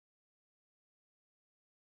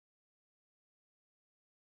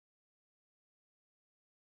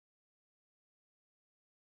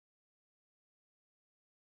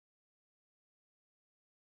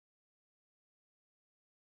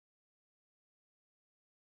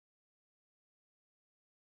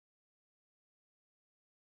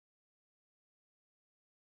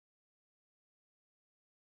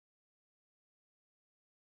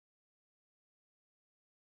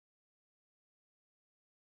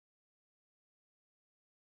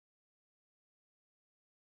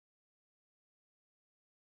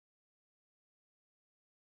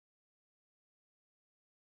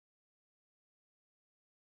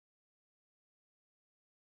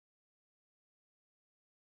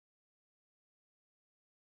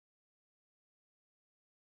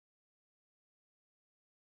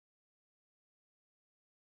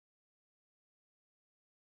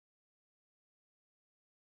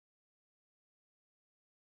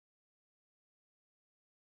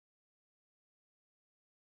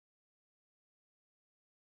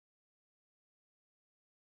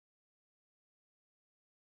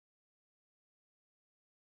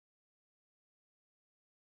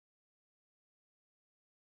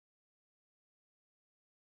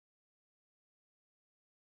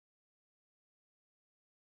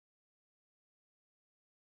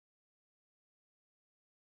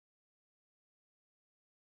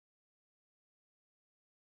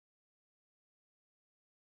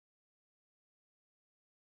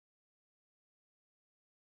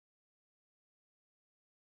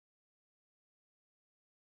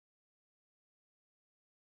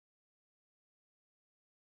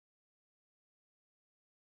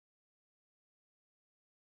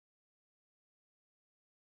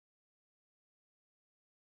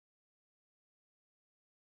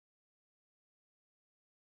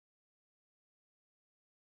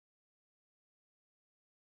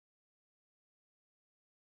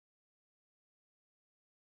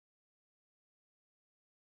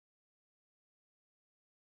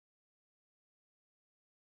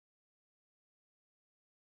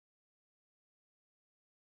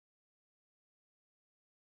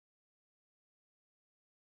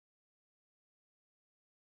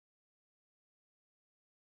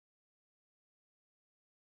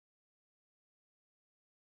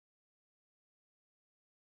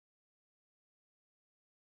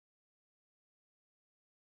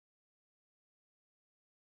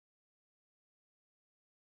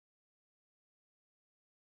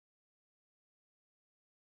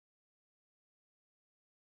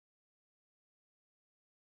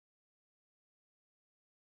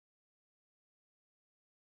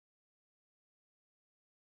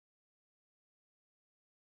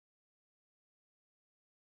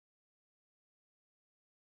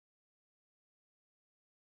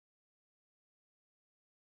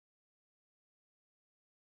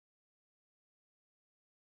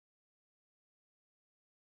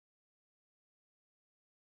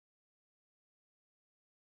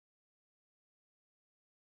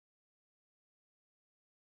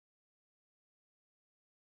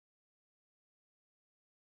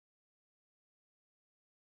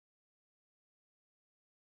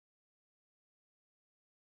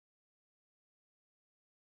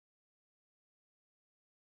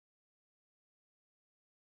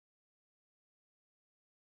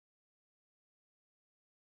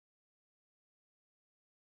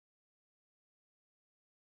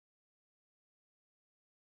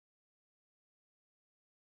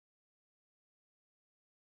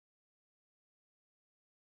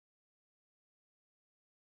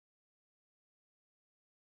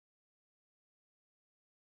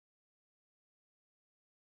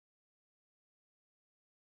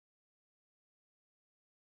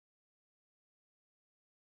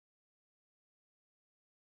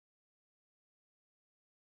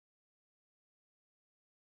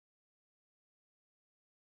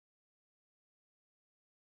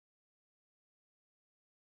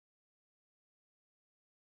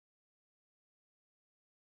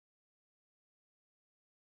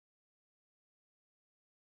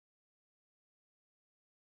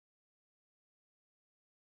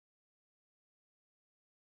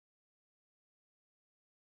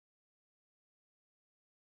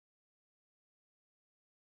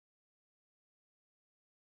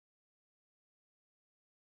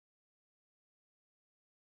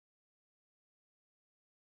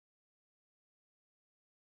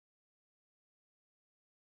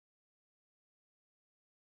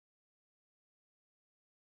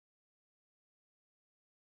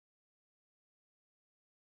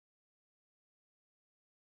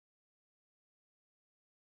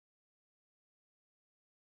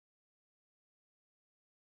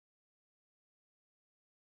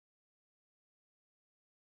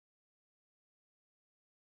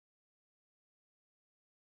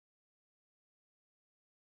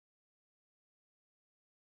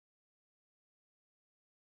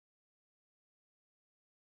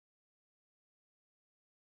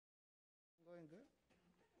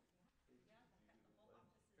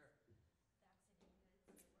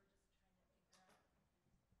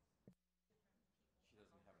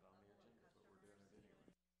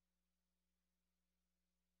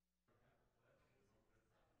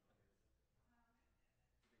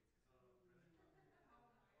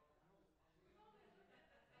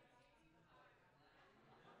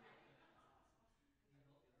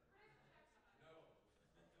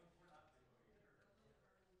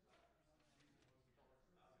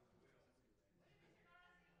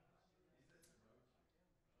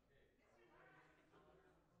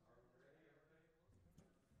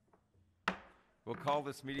We'll call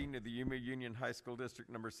this meeting of the Yuma Union High School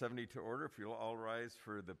District number 70 to order. If you'll all rise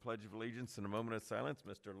for the Pledge of Allegiance in a moment of silence,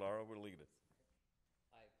 Mr. Lara will lead us.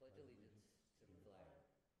 I pledge allegiance to the flag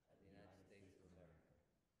of the United States of America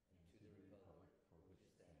and to the republic for which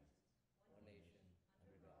it stands, one nation,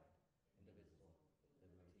 under God, indivisible,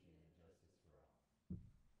 with liberty and justice for all.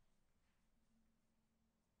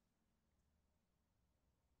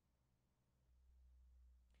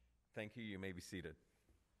 Thank you. You may be seated.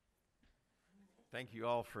 Thank you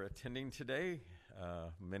all for attending today.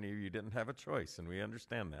 Many of you didn't have a choice, and we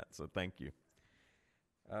understand that, so thank you.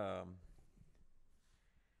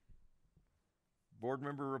 Board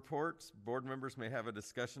member reports. Board members may have a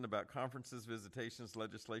discussion about conferences, visitations,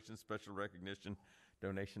 legislation, special recognition,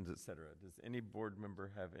 donations, etc. Does any board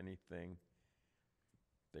member have anything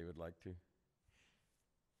they would like to?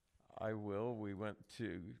 I will. We went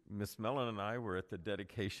to, Miss Mellon and I were at the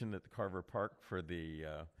dedication at the Carver Park for the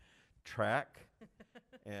track,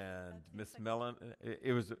 and Miss Mellon,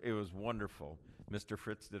 it was wonderful. Mr.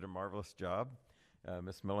 Fritz did a marvelous job.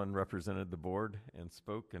 Miss Mellon represented the board and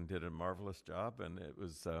spoke and did a marvelous job, and it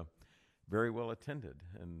was very well attended,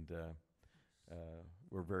 and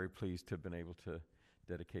we're very pleased to have been able to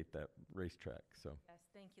dedicate that racetrack. So yes,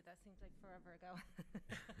 thank you. That seems like forever ago.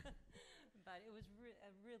 But it was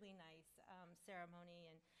a really nice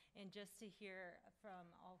ceremony, and just to hear from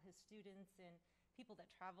all his students and people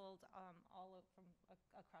that traveled from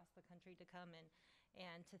across the country to come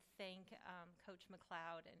and to thank Coach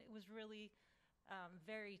McLeod. And it was really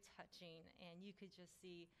very touching, and you could just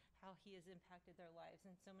see how he has impacted their lives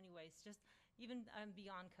in so many ways, just even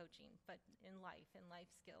beyond coaching, but in life and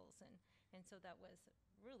life skills. And so that was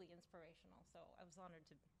really inspirational. So I was honored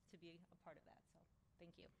to be a part of that. So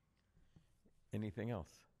thank you. Anything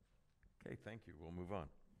else? Okay, thank you. We'll move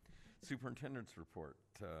on. Superintendent's report,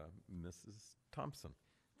 Mrs. Thompson.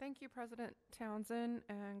 Thank you, President Townsend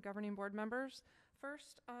and governing board members.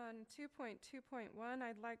 First, on 2.2.1,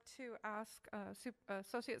 I'd like to ask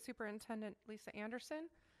Associate Superintendent Lisa Anderson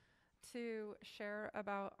to share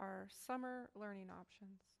about our summer learning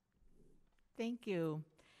options. Thank you.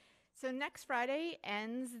 So next Friday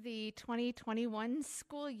ends the 2021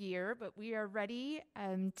 school year, but we are ready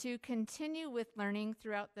to continue with learning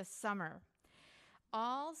throughout the summer.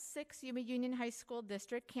 All 6 Yuma Union High School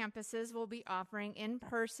District campuses will be offering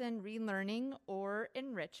in-person relearning or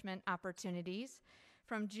enrichment opportunities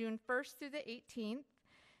from June 1st through the 18th,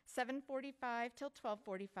 7:45 till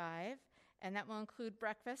 12:45, and that will include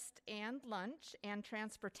breakfast and lunch and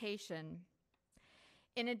transportation.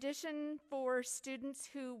 In addition, for students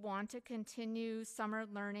who want to continue summer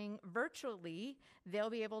learning virtually, they'll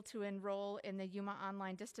be able to enroll in the Yuma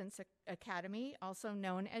Online Distance Academy, also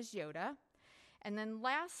known as YODA. And then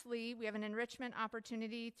lastly, we have an enrichment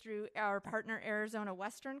opportunity through our partner, Arizona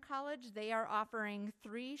Western College. They are offering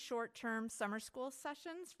 3 short-term summer school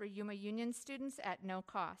sessions for Yuma Union students at no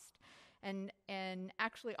cost. And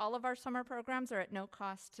actually, all of our summer programs are at no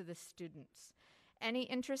cost to the students. Any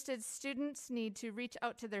interested students need to reach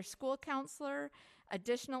out to their school counselor.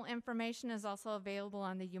 Additional information is also available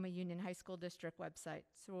on the Yuma Union High School District website.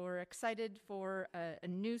 So we're excited for a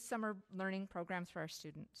new summer learning programs for our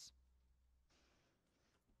students.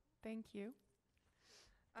 Thank you.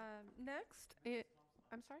 Next,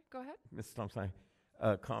 I'm sorry, go ahead. Ms. Thompson,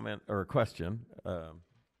 a comment or a question.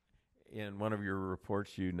 In one of your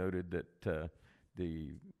reports, you noted that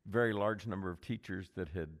the very large number of teachers that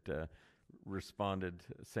had responded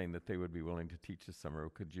saying that they would be willing to teach this summer.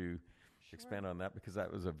 Could you expand on that? Because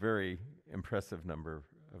that was a very impressive number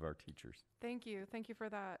of our teachers. Thank you. Thank you for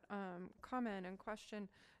that comment and question.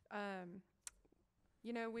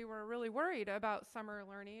 You know, we were really worried about summer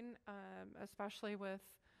learning, especially with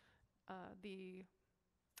the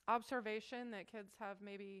observation that kids have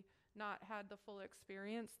maybe not had the full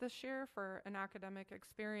experience this year for an academic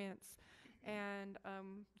experience, and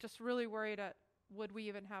just really worried at would we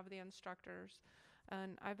even have the instructors.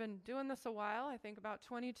 And I've been doing this a while, I think about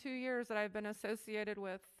 22 years that I've been associated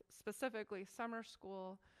with specifically summer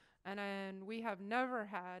school, and we have never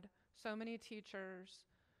had so many teachers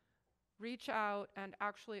reach out and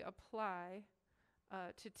actually apply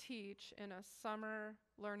to teach in a summer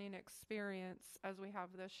learning experience as we have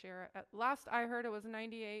this year. At last I heard it was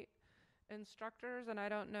 98 instructors, and I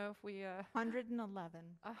don't know if we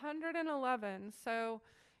 111. 111. So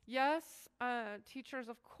yes, teachers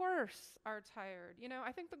of course are tired. You know,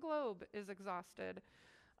 I think the globe is exhausted.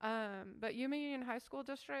 But Yuma Union High School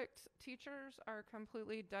District teachers are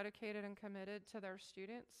completely dedicated and committed to their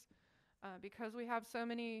students. Because we have so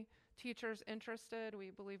many teachers interested,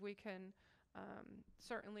 we believe we can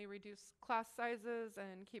certainly reduce class sizes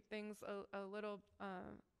and keep things a little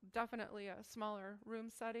definitely a smaller room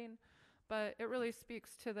setting, but it really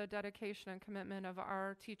speaks to the dedication and commitment of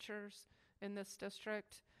our teachers in this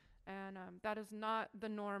district, and that is not the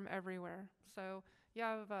norm everywhere. So you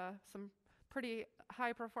have some pretty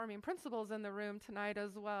high-performing principals in the room tonight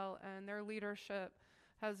as well, and their leadership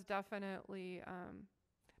has definitely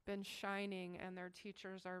been shining, and their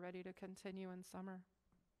teachers are ready to continue in summer.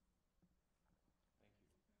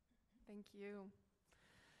 Thank you.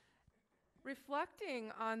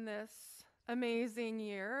 Reflecting on this amazing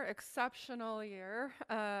year, exceptional year,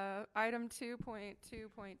 item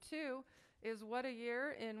 2.2.2 is what a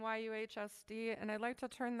year in YUHSD, and I'd like to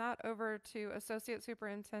turn that over to Associate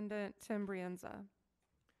Superintendent Tim Brienza.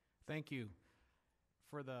 Thank you.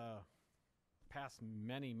 For the past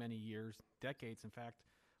many, many years, decades in fact,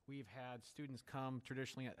 we've had students come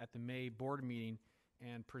traditionally at the May board meeting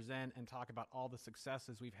and present and talk about all the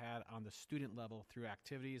successes we've had on the student level through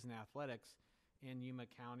activities and athletics in Yuma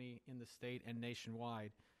County, in the state, and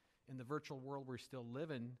nationwide. In the virtual world we still live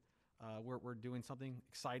in, we're doing something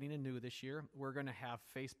exciting and new this year. We're going to have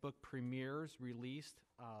Facebook premieres released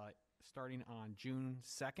starting on June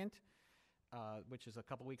 2nd, which is a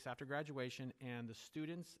couple weeks after graduation, and the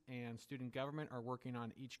students and student government are working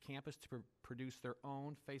on each campus to produce their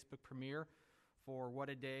own Facebook premiere for What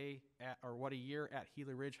a Day at, or What a Year at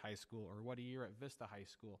Gila Ridge High School, or What a Year at Vista High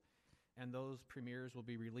School. And those premieres will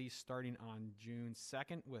be released starting on June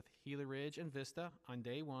 2nd with Gila Ridge and Vista on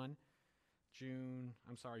day one.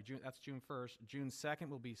 That's June 1st. June 2nd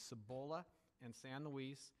will be Cibola and San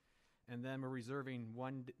Luis. And then we're reserving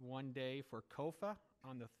one day for COFA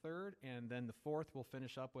on the 3rd, and then the 4th we'll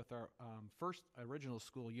finish up with our first original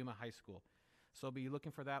school, Yuma High School. So be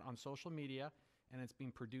looking for that on social media, and it's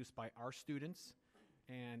being produced by our students,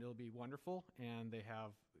 and it'll be wonderful. And they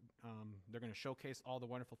have, they're going to showcase all the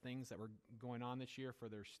wonderful things that were going on this year for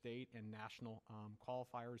their state and national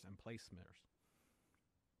qualifiers and placements.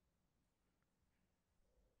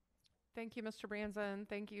 Thank you, Mr. Brienza, and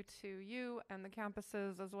thank you to you and the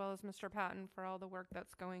campuses, as well as Mr. Patton, for all the work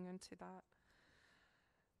that's going into that.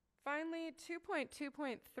 Finally,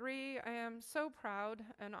 2.2.3, I am so proud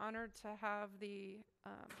and honored to have the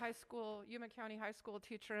Yuma County High School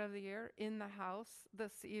Teacher of the Year in the house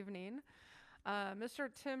this evening. Mr.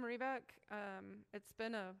 Tim Rebeck, it's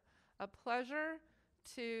been a pleasure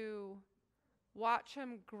to watch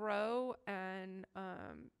him grow and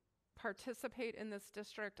participate in this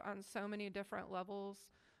district on so many different levels,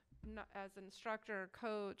 as instructor,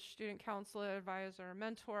 coach, student counselor, advisor,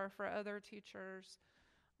 mentor for other teachers.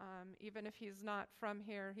 Even if he's not from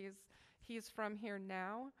here, he's from here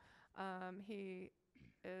now. He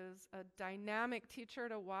is a dynamic teacher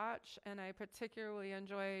to watch, and I particularly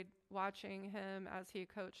enjoyed watching him as he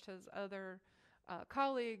coached his other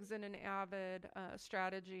colleagues in an AVID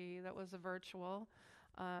strategy that was a virtual.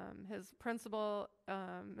 His principal,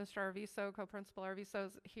 Mr. Arviso, co-principal Arviso,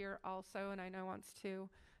 is here also, and I know wants to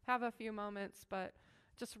have a few moments, but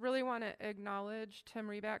just really want to acknowledge Tim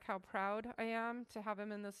Rebeck, how proud I am to have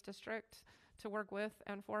him in this district, to work with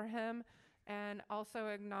and for him, and also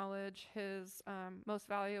acknowledge his most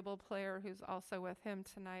valuable player who's also with him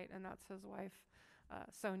tonight, and that's his wife,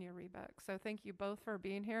 Sonia Rebeck. So thank you both for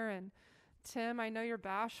being here. And Tim, I know you're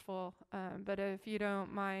bashful, but if you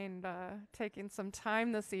don't mind taking some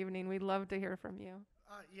time this evening, we'd love to hear from you.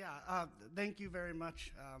 Thank you very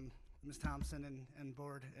much, Ms. Thompson and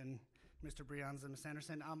board, and Mr. Brienza and Ms.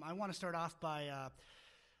 Anderson. I want to start off by,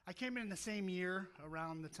 I came in the same year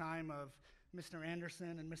around the time of Mr.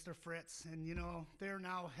 Anderson and Mr. Fritz, and you know, they're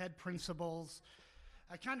now head principals.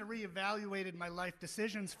 I kind of reevaluated my life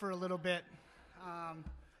decisions for a little bit,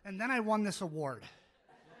 and then I won this award.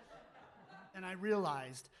 And I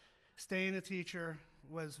realized staying a teacher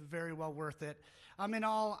was very well worth it. In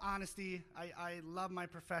all honesty, I love my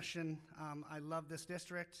profession. I love this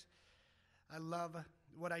district. I love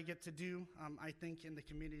what I get to do. I think in the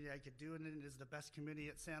community I could do, and it is the best community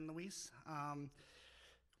at San Luis.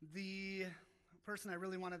 The person I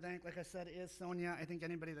really want to thank, like I said, is Sonia. I think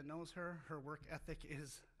anybody that knows her, her work ethic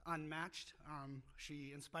is unmatched.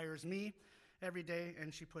 She inspires me every day,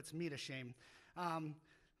 and she puts me to shame.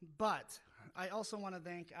 But I also want to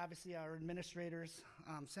thank, obviously, our administrators.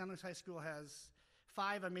 San Luis High School has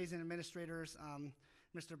 5 amazing administrators,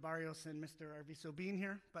 Mr. Barrios and Mr. Arviso being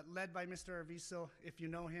here, but led by Mr. Arviso. If you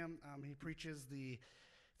know him, he preaches the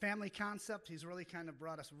family concept. He's really kind of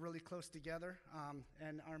brought us really close together,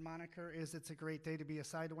 and our moniker is "It's a Great Day to be a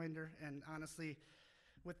Sidewinder." And honestly,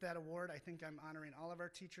 with that award, I think I'm honoring all of our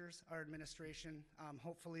teachers, our administration,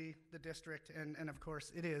 hopefully the district, and of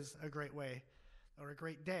course, it is a great way or a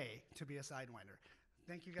great day to be a Sidewinder.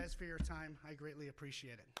 Thank you guys for your time. I greatly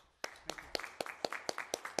appreciate it. Thank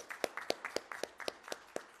you.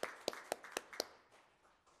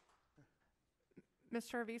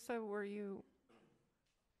 Mr. Avisa, were you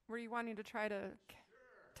wanting to try to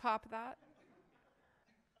top that?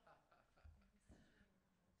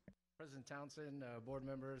 President Townsend, board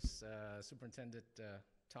members, Superintendent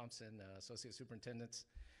Thompson, Associate Superintendents.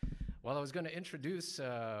 Well, I was going to introduce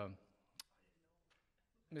Mr.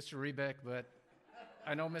 Rebeck, but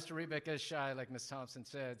I know Mr. Rebeck is shy, like Ms. Thompson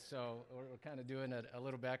said, so we're kind of doing it a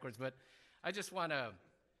little backwards. But I just want to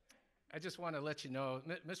let you know,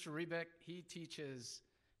 Mr. Rebeck, he teaches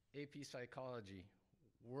AP Psychology,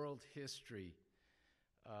 World History,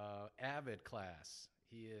 AVID class.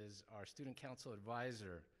 He is our Student Council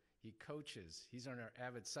Advisor. He coaches. He's on our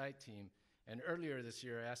AVID site team. And earlier this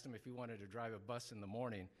year, I asked him if he wanted to drive a bus in the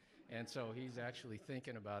morning. And so he's actually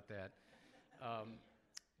thinking about that.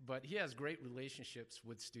 But he has great relationships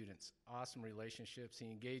with students, awesome relationships. He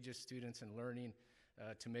engages students in learning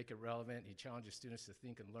to make it relevant. He challenges students to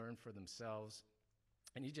think and learn for themselves.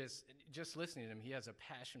 And he just listening to him, he has a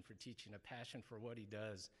passion for teaching, a passion for what he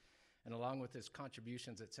does. And along with his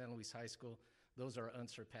contributions at San Luis High School, those are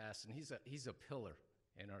unsurpassed. And he's a pillar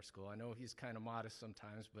in our school. I know he's kind of modest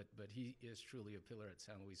sometimes, but he is truly a pillar at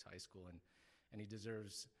San Luis High School, and he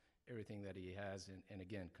deserves everything that he has. And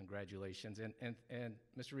again, congratulations. And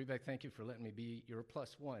Mr. Rebeck, thank you for letting me be your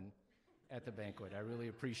 +1 at the banquet. I really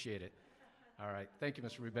appreciate it. All right. Thank you,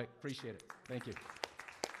 Mr. Rebeck. Appreciate it. Thank you.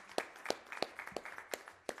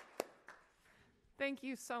 Thank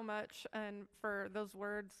you so much and for those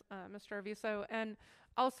words, Mr. Aviso. And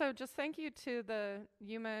also just thank you to the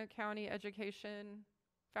Yuma County Education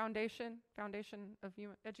Foundation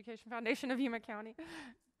of Yuma County,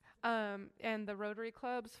 and the Rotary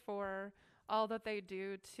Clubs for all that they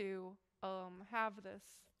do to have this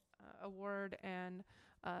award and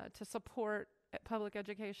to support public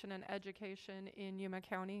education and education in Yuma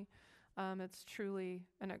County. It's truly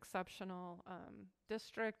an exceptional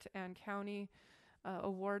district and county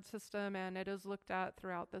award system, and it is looked at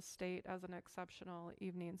throughout the state as an exceptional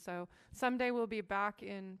evening. So someday we'll be back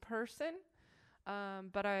in person,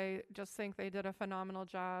 but I just think they did a phenomenal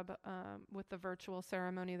job with the virtual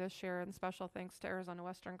ceremony this year, and special thanks to Arizona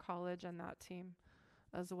Western College and that team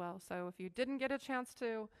as well. So if you didn't get a chance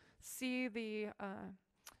to see the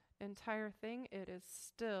entire thing, it is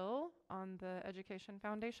still on the Education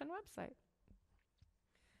Foundation website.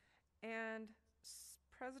 And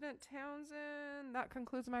President Townsend, that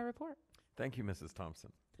concludes my report. Thank you, Mrs.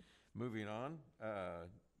 Thompson. Moving on,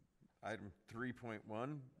 item 3.1,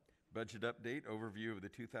 budget update, overview of the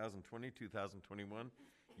 2020-2021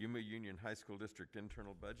 Yuma Union High School District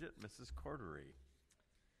internal budget. Mrs. Cordery.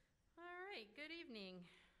 All right, good evening.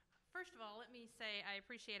 First of all, let me say I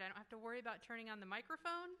appreciate I don't have to worry about turning on the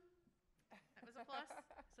microphone. That was a plus,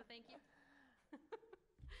 so thank you.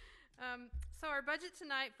 So our budget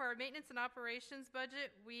tonight, for our maintenance and operations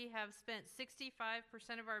budget, we have spent 65%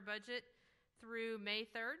 of our budget through May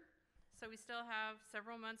 3rd. So we still have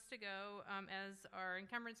several months to go as our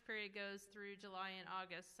encumbrance period goes through July and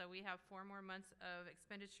August. So we have 4 more months of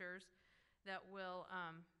expenditures that will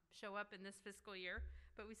show up in this fiscal year.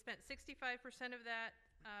 But we spent 65% of that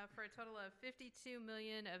for a total of $52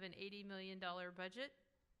 million of an $80 million budget.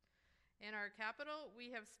 In our capital,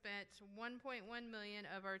 we have spent $1.1 million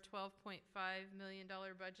of our $12.5 million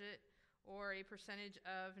budget, or a percentage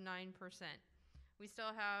of 9%. We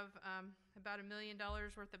still have about $1 million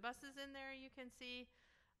worth of buses in there, you can see,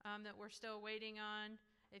 that we're still waiting on.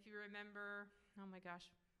 If you remember, oh my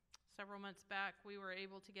gosh, several months back, we were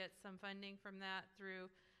able to get some funding from that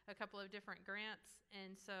through a couple of different grants,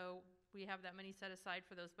 and so we have that money set aside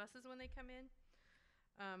for those buses when they come in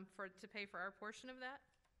to pay for our portion of that.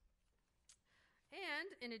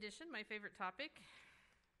 And in addition, my favorite topic,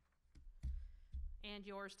 and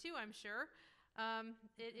yours too, I'm sure,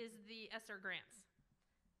 it is the ESSER grants,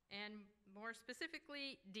 and more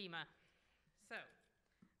specifically, DEMA. So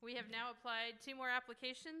we have now applied 2 more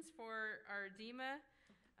applications for our DEMA,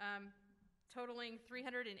 totaling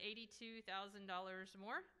 $382,000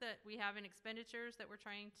 more that we have in expenditures that we're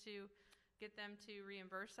trying to get them to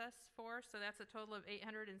reimburse us for. So that's a total of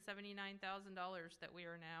 $879,000 that we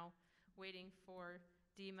are now waiting for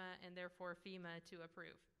DEMA and therefore FEMA to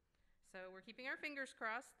approve. So we're keeping our fingers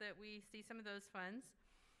crossed that we see some of those funds.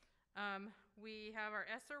 We have our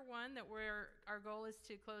ESSER 1 that our goal is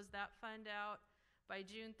to close that fund out by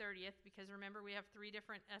June 30th, because remember we have 3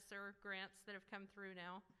 different ESSER grants that have come through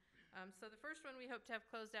now. So the first one we hope to have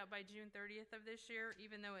closed out by June 30th of this year,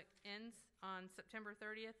 even though it ends on September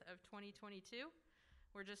 30th of 2022.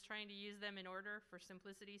 We're just trying to use them in order for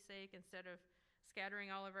simplicity's sake instead of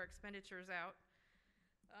scattering all of our expenditures out.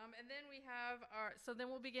 And then we have so then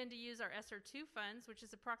we'll begin to use our ESSER 2 funds, which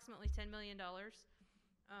is approximately $10 million.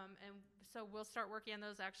 And so we'll start working on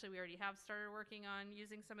those. Actually, we already have started working on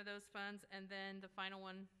using some of those funds. And then the final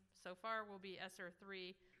one so far will be ESSER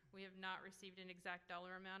 3. We have not received an exact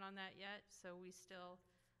dollar amount on that yet, so we still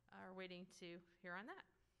are waiting to hear on that.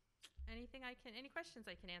 Any questions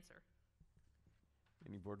I can answer?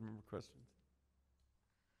 Any board member questions?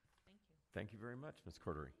 Thank you. Thank you very much, Ms.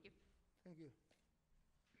 Cordery. Thank you. Thank you.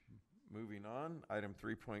 Moving on, item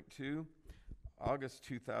 3.2, August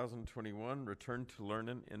 2021, return to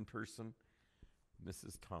learning in person.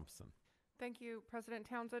 Mrs. Thompson. Thank you, President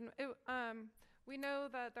Townsend. We know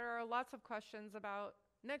that there are lots of questions about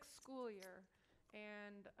next school year,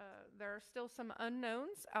 and there are still some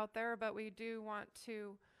unknowns out there, but we do want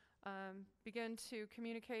to begin to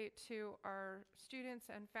communicate to our students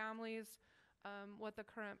and families what the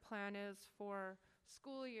current plan is for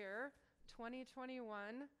school year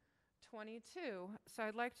 2021-22. So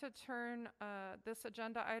I'd like to turn this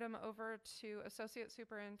agenda item over to Associate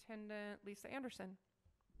Superintendent Lisa Anderson.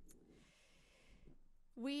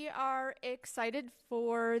 We are excited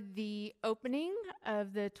for the opening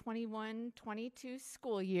of the 21-22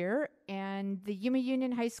 school year, and the Yuma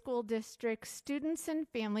Union High School District students and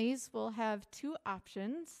families will have two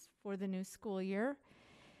options for the new school year.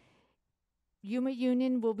 Yuma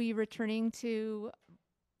Union will be returning to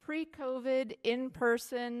pre-COVID,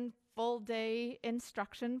 in-person, full-day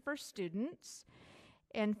instruction for students.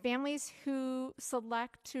 And families who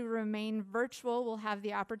select to remain virtual will have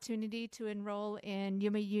the opportunity to enroll in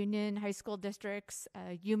Yuma Union High School District's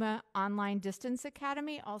Yuma Online Distance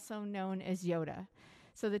Academy, also known as YODA.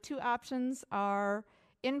 So the two options are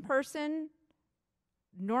in-person,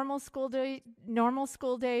 normal school day,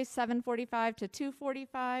 7:45 to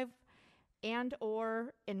 2:45, and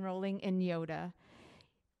or enrolling in YODA.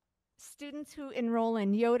 Students who enroll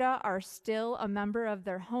in YODA are still a member of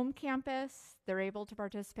their home campus. They're able to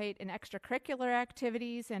participate in extracurricular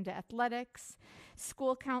activities and athletics.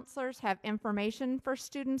 School counselors have information for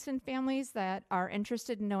students and families that are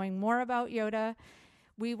interested in knowing more about YODA.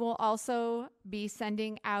 We will also be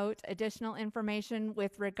sending out additional information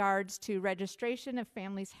with regards to registration if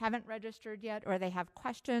families haven't registered yet or they have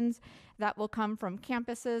questions. That will come from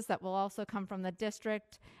campuses, that will also come from the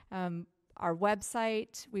district. Our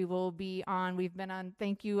website, we've been on,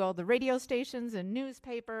 thank you, all the radio stations and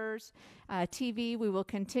newspapers, TV. We will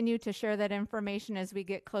continue to share that information as we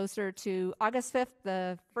get closer to August 5th,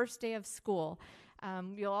 the first day of school.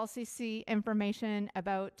 You'll also see information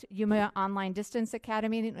about Yuma Online Distance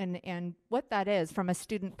Academy and what that is from a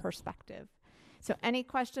student perspective. So any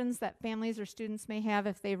questions that families or students may have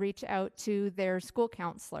if they reach out to their school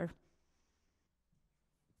counselor.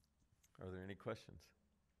 Are there any questions?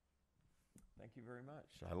 Thank you very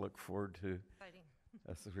much. I look forward to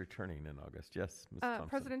us returning in August. Yes, Ms. Thompson.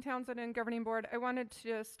 President Townsend and Governing Board, I wanted to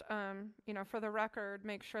just, for the record,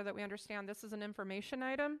 make sure that we understand this is an information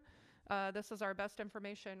item. This is our best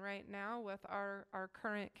information right now with our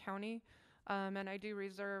current county. And I do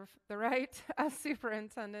reserve the right as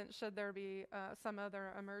superintendent, should there be some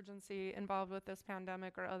other emergency involved with this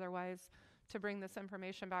pandemic or otherwise, to bring this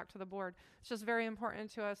information back to the board. It's just very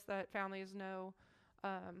important to us that families know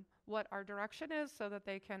what our direction is so that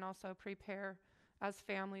they can also prepare as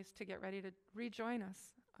families to get ready to rejoin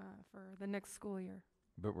us for the next school year.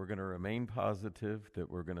 But we're going to remain positive that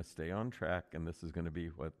we're going to stay on track, and this is going to be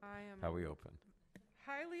how we open.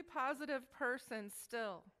 Highly positive person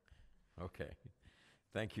still. Okay.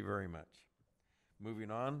 Thank you very much.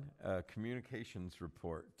 Moving on, communications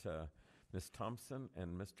report. Ms. Thompson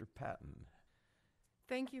and Mr. Patton.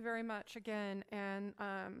 Thank you very much again. And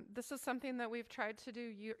this is something that we've tried to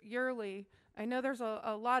do yearly. I know there's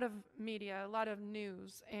a lot of media, a lot of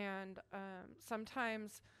news, and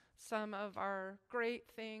sometimes some of our great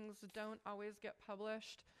things don't always get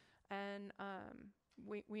published. And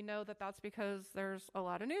we know that that's because there's a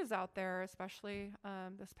lot of news out there, especially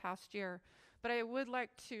this past year. But I would like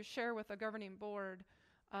to share with the governing board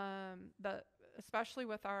that especially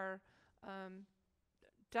with our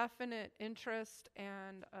definite interest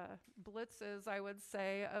and blitzes, I would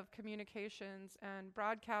say, of communications and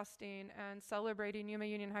broadcasting and celebrating Yuma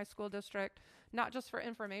Union High School District, not just for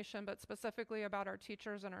information, but specifically about our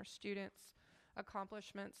teachers and our students'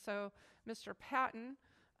 accomplishments. So Mr. Patton,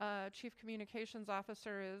 Chief Communications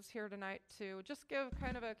Officer, is here tonight to just give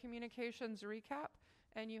kind of a communications recap,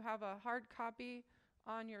 and you have a hard copy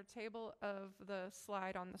on your table of the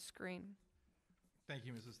slide on the screen. Thank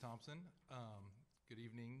you, Mrs. Thompson. Good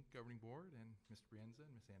evening, Governing Board and Mr. Brienza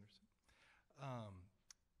and Ms. Anderson.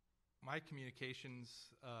 My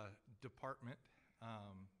communications department,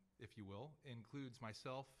 if you will, includes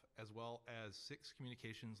myself as well as 6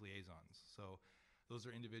 communications liaisons. So Those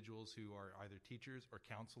are individuals who are either teachers or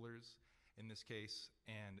counselors in this case,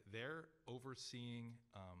 and they're overseeing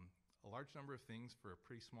a large number of things for a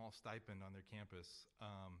pretty small stipend on their campus,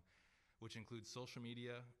 which includes social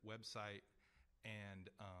media, website, and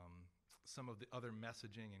some of the other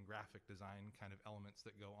messaging and graphic design kind of elements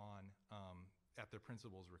that go on at their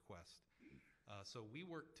principal's request. So we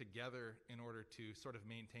work together in order to sort of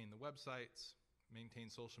maintain the websites, maintain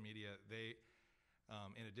social media. They,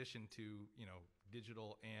 in addition to, you know,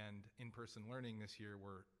 digital and in-person learning this year,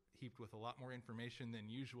 were heaped with a lot more information than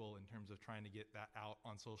usual in terms of trying to get that out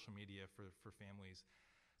on social media for families.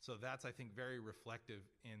 So that's, I think, very reflective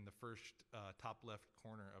in the first top left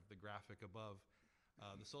corner of the graphic above.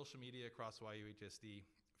 The social media across YUHSD,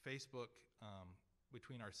 Facebook,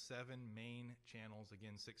 between our 7 main channels,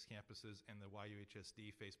 again, 6 campuses, and the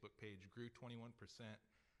YUHSD Facebook page grew 21%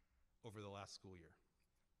 over the last school year.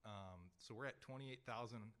 So we're at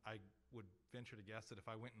 28,000. I would venture to guess that if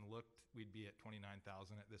I went and looked, we'd be at 29,000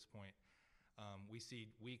 at this point. We see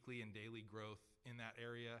weekly and daily growth in that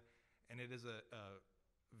area, and it is a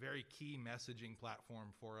very key messaging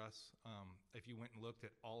platform for us. If you went and looked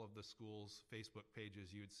at all of the schools' Facebook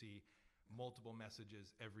pages, you would see multiple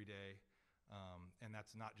messages every day. And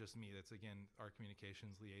that's not just me, that's again our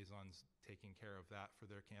communications liaisons taking care of that for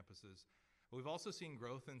their campuses. But we've also seen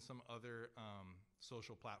growth in some other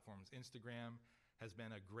social platforms. Instagram has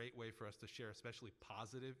been a great way for us to share especially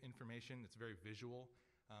positive information. It's very visual,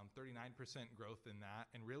 39% growth in that.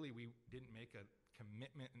 And really we didn't make a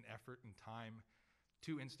commitment and effort and time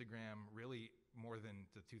to Instagram really more than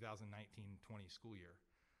the 2019-20 school year.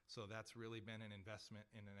 So that's really been an investment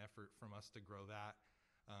and an effort from us to grow that.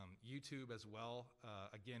 YouTube as well.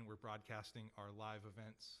 Again, we're broadcasting our live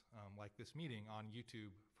events like this meeting on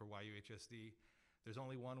YouTube for YUHSD. There's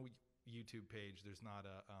only one YouTube page. There's not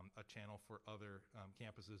a channel for other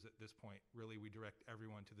campuses at this point. Really, we direct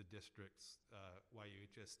everyone to the district's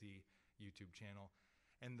YUHSD YouTube channel.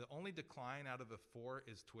 And the only decline out of the 4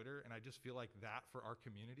 is Twitter, and I just feel like that for our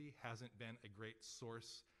community hasn't been a great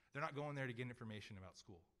source. They're not going there to get information about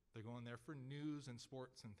school. They're going there for news and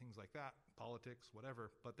sports and things like that, politics,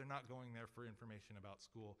 whatever, but they're not going there for information about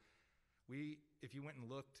school. If you went and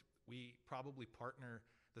looked, we probably partner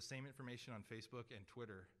the same information on Facebook and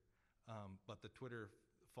Twitter, but the Twitter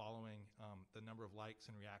following, the number of likes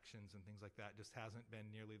and reactions and things like that just hasn't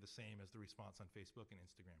been nearly the same as the response on Facebook and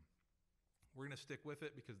Instagram. We're going to stick with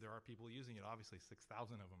it because there are people using it, obviously 6,000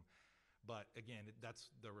 of them. But again,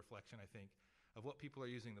 that's the reflection, I think, of what people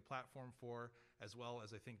are using the platform for, as well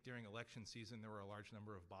as I think during election season, there were a large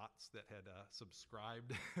number of bots that had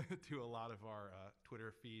subscribed to a lot of our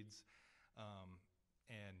Twitter feeds,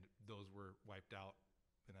 and those were wiped out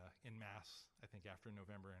in mass, I think, after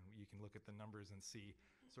November, and you can look at the numbers and see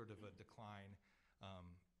sort of a decline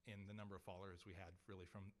in the number of followers we had really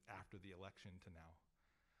from after the election to now.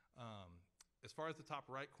 As far as the top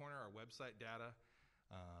right corner, our website data,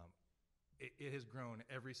 it has grown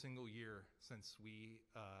every single year since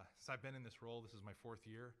I've been in this role. This is my 4th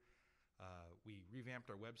year. We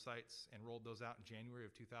revamped our websites and rolled those out in January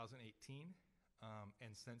of 2018.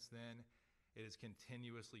 And since then, it has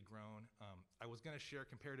continuously grown. I was going to share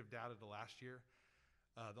comparative data to last year.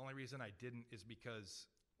 The only reason I didn't is because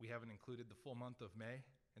we haven't included the full month of May.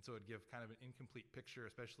 And so it'd give kind of an incomplete picture,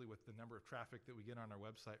 especially with the number of traffic that we get on our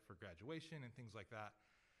website for graduation and things like that.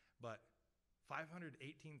 But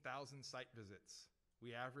 518,000 site visits.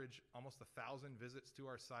 We average almost 1,000 visits to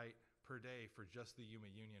our site per day for just the Yuma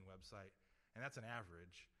Union website. And that's an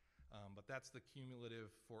average, but that's the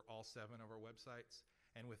cumulative for all 7 of our websites.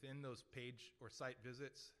 And within those page or site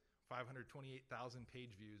visits, 528,000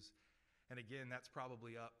 page views. And again, that's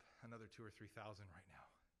probably up another 2,000 or 3,000 right now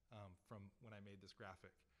from when I made this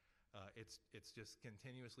graphic. It's just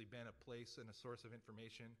continuously been a place and a source of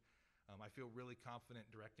information. I feel really confident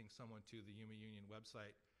directing someone to the Yuma Union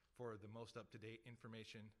website for the most up-to-date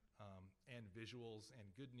information and visuals and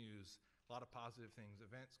good news, a lot of positive things,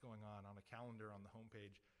 events going on a calendar on the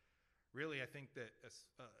homepage. Really, I think that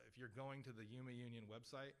if you're going to the Yuma Union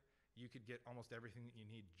website, you could get almost everything that you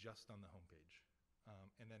need just on the homepage.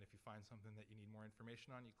 And then if you find something that you need more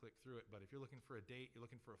information on, you click through it. But if you're looking for a date, you're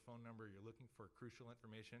looking for a phone number, you're looking for crucial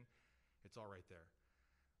information, it's all right there.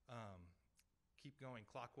 Keep going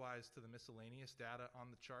clockwise to the miscellaneous data on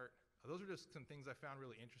the chart. Those are just some things I found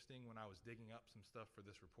really interesting when I was digging up some stuff for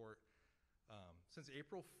this report. Since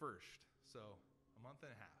April 1st, so a month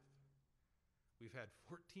and a half, we've had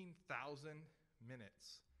 14,000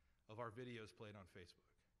 minutes of our videos played on Facebook.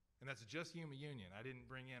 And that's just Yuma Union. I didn't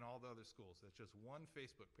bring in all the other schools. That's just one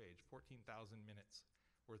Facebook page, 14,000 minutes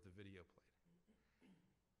worth of video played.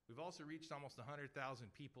 We've also reached almost 100,000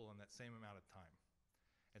 people in that same amount of time.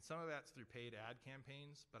 And some of that's through paid ad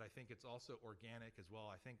campaigns, but I think it's also organic as well.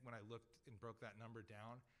 I think when I looked and broke that number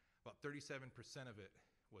down, about 37% of it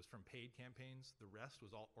was from paid campaigns. The rest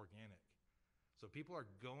was all organic. So people are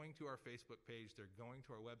going to our Facebook page, they're going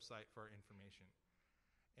to our website for our information.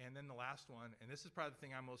 And then the last one, and this is probably the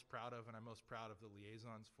thing I'm most proud of, and I'm most proud of the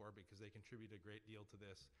liaisons for because they contribute a great deal to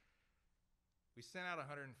this. We sent out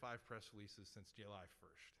 105 press releases since July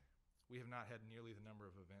 1st. We have not had nearly the number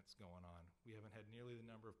of events going on. We haven't had nearly the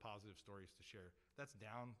number of positive stories to share. That's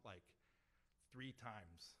down like 3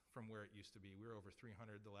 times from where it used to be. We were over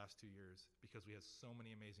 300 the last 2 years because we have so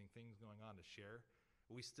many amazing things going on to share.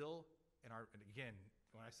 But we still, and again,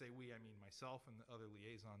 when I say we, I mean myself and the other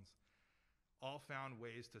liaisons, all found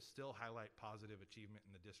ways to still highlight positive achievement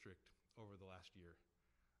in the district over the last year.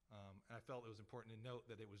 And I felt it was important to note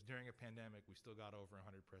that it was during a pandemic, we still got over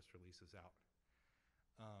 100 press releases out.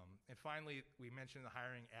 And finally, we mentioned the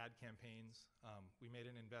hiring ad campaigns. We made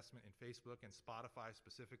an investment in Facebook and Spotify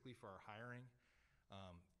specifically for our hiring,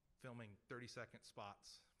 filming 30-second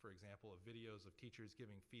spots, for example, of videos of teachers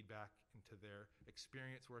giving feedback into their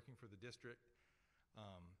experience working for the district.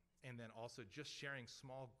 And then also just sharing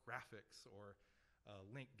small graphics or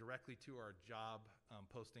link directly to our job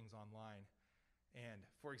postings online. And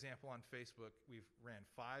for example, on Facebook, we've ran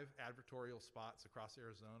 5 advertorial spots across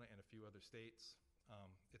Arizona and a few other states.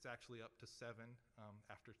 It's actually up to 7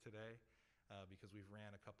 after today because we've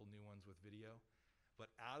ran a couple new ones with video.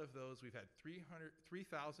 But out of those, we've had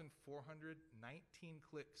 3,419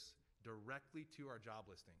 clicks directly to our job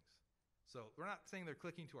listings. So we're not saying they're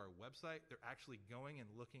clicking to our website, they're actually going and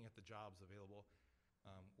looking at the jobs available.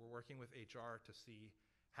 We're working with HR to see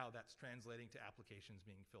how that's translating to applications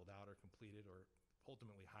being filled out or completed or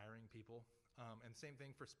ultimately hiring people. And same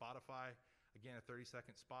thing for Spotify. Again, a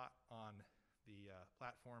 30-second spot on the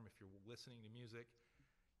platform. If you're listening to music,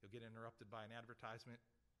 you'll get interrupted by an advertisement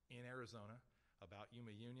in Arizona about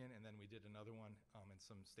Yuma Union, and then we did another one in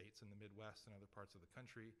some states in the Midwest and other parts of the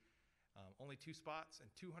country. Only 2 spots and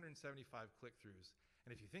 275 click-throughs.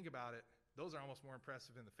 And if you think about it, those are almost more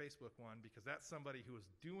impressive than the Facebook one because that's somebody who was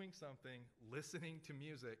doing something, listening to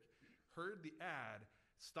music, heard the ad,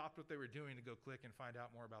 stopped what they were doing to go click and find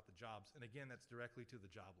out more about the jobs. And again, that's directly to the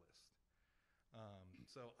job list.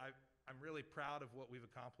 So I'm really proud of what we've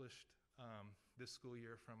accomplished this school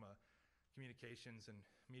year from a communications and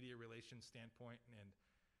media relations standpoint, and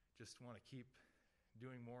just want to keep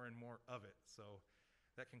doing more and more of it. So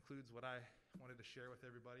that concludes what I wanted to share with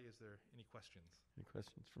everybody. Is there any questions? Any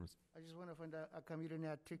questions from us? I just want to find a comedian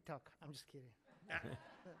at TikTok. I'm just kidding.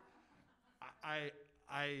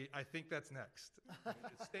 I think that's next.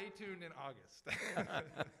 Stay tuned in August.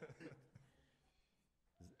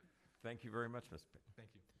 Thank you very much, Ms. Payne. Thank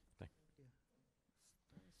you.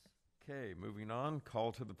 Okay, moving on,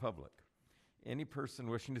 call to the public. Any person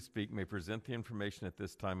wishing to speak may present the information at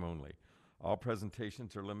this time only. All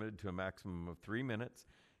presentations are limited to a maximum of 3 minutes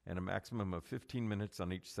and a maximum of 15 minutes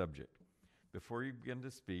on each subject. Before you begin to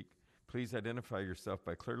speak, please identify yourself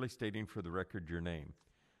by clearly stating for the record your name.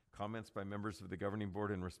 Comments by members of the governing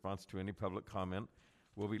board in response to any public comment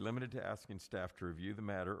will be limited to asking staff to review the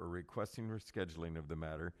matter or requesting rescheduling of the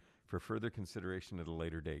matter for further consideration at a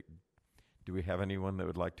later date. Do we have anyone that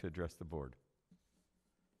would like to address the board?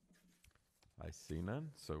 I see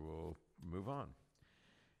none, so we'll move on.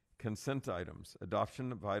 Consent items,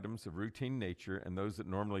 adoption of items of routine nature and those that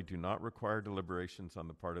normally do not require deliberations on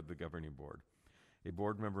the part of the governing board. A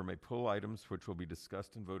board member may pull items which will be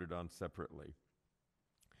discussed and voted on separately.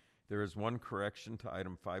 There is one correction to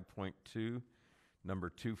item 5.2,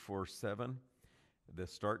 number 247. The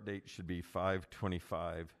start date should be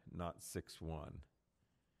 5/25, not 6/1.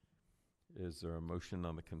 Is there a motion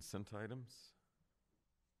on the consent items?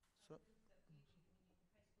 So,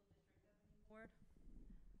 Board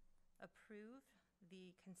approve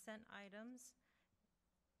the consent items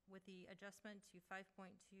with the adjustment to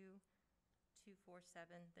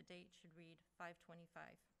 5.2247. The date should read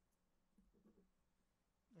 5/25.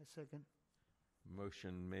 a second.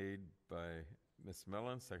 Motion made by Ms.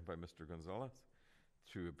 Mellon, second by Mr. Gonzalez,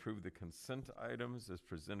 to approve the consent items as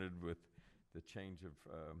presented with the change of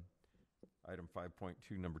item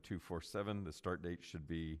 5.2, number 247. The start date should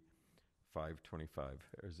be 5/25.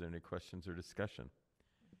 Is there any questions or discussion?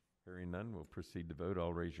 Hearing none, we'll proceed to vote.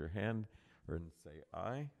 All raise your hand and say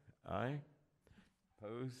aye. Aye.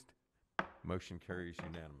 Opposed? Motion carries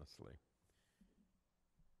unanimously.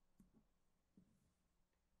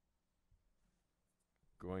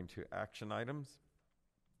 Going to action items.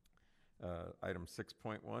 Item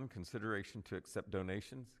 6.1, consideration to accept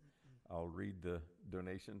donations. I'll read the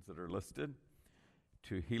donations that are listed.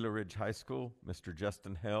 To Gila Ridge High School, Mr.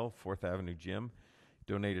 Justin Hell, 4th Avenue Gym,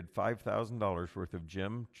 donated $5,000 worth of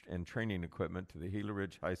gym and training equipment to the Gila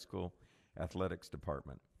Ridge High School Athletics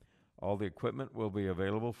Department. All the equipment will be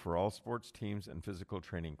available for all sports teams and physical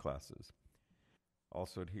training classes.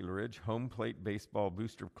 Also at Gila Ridge, Home Plate Baseball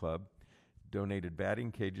Booster Club donated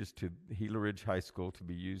batting cages to Gila Ridge High School to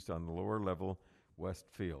be used on the lower level west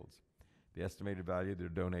fields. The estimated value of their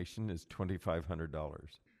donation is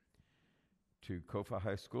 $2,500. To Kofa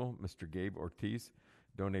High School, Mr. Gabe Ortiz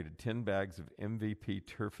donated 10 bags of MVP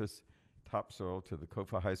Turfus topsoil to the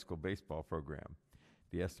Kofa High School baseball program.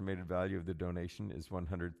 The estimated value of the donation is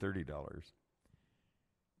 $130.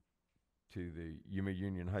 To the Yuma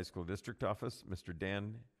Union High School District Office, Mr.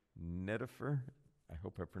 Dan Nedifer, I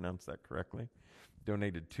hope I pronounced that correctly,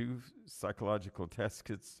 donated 2 psychological test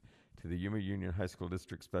kits to the Yuma Union High School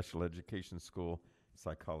District Special Education School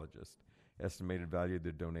psychologist. Estimated value of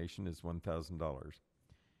the donation is $1,000.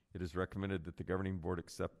 It is recommended that the governing board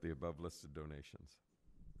accept the above listed donations.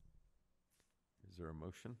 Is there a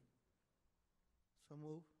motion? So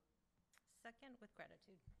move. Second, with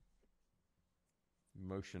gratitude.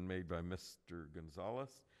 Motion made by Mr.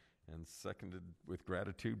 Gonzalez and seconded with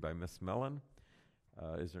gratitude by Ms. Mellon.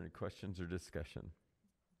 Is there any questions or discussion?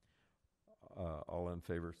 All in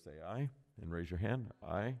favor say aye and raise your hand.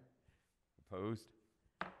 Aye. Opposed?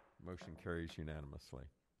 Motion carries unanimously.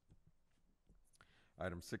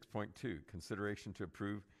 Item 6.2, consideration to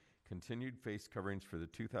approve continued face coverings for the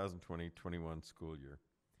 2020-21 school year.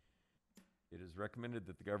 It is recommended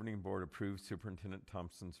that the governing board approve Superintendent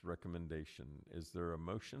Thompson's recommendation. Is there a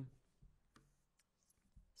motion?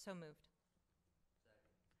 So moved.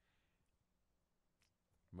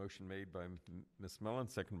 Motion made by Ms. Mellon,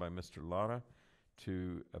 second by Mr. Lara,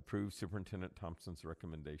 to approve Superintendent Thompson's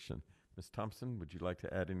recommendation. Ms. Thompson, would you like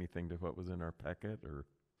to add anything to what was in our packet, or?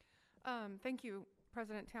 Thank you,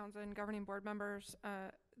 President Townsend, governing board members.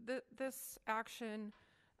 This action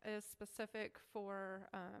is specific for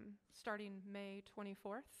starting May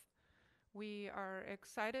 24th. We are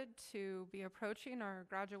excited to be approaching our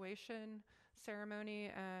graduation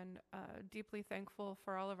ceremony and deeply thankful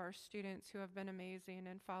for all of our students who have been amazing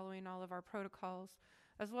in following all of our protocols,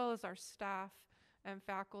 as well as our staff and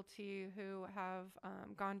faculty who have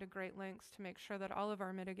gone to great lengths to make sure that all of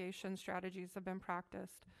our mitigation strategies have been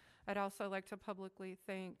practiced. I'd also like to publicly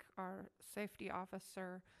thank our safety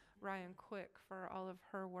officer, Ryan Quick, for all of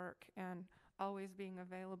her work and always being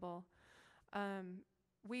available.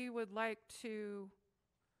 We would like to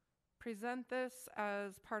present this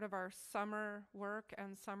as part of our summer work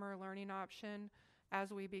and summer learning option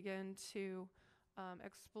as we begin to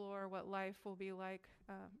explore what life will be like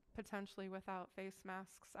potentially without face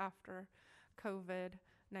masks after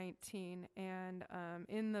COVID-19. And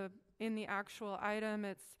in the actual item,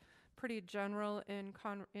 it's pretty general in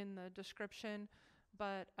the description,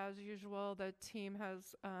 but as usual, the team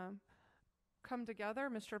has come together.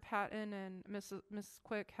 Mr. Patton and Ms.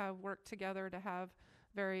 Quick have worked together to have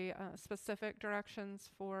very specific directions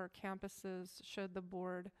for campuses should the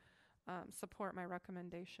board support my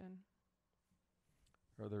recommendation.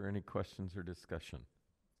 Are there any questions or discussion?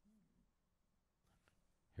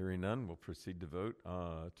 Hearing none, we'll proceed to vote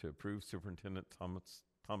to approve Superintendent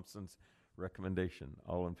Thompson's recommendation.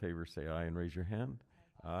 All in favor say aye and raise your hand.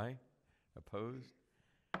 Aye. Opposed?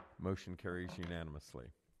 Motion carries unanimously.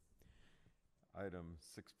 Item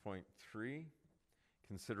 6.3,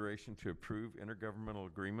 consideration to approve intergovernmental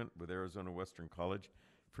agreement with Arizona Western College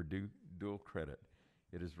for dual credit.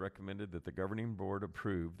 It is recommended that the governing board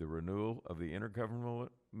approve the renewal of the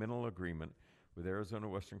intergovernmental agreement with Arizona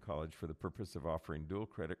Western College for the purpose of offering dual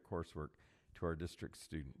credit coursework to our district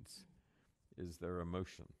students. Is there a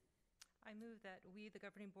motion? I move that we, the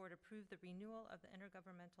governing board, approve the renewal of the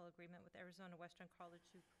intergovernmental agreement with Arizona Western College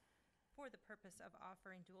for the purpose of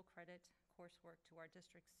offering dual credit coursework to our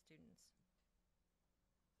district students.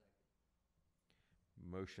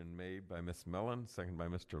 Motion made by Ms. Mellon, second by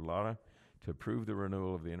Mr. Lara, to approve the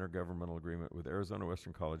renewal of the intergovernmental agreement with Arizona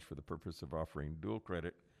Western College for the purpose of offering dual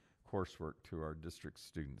credit coursework to our district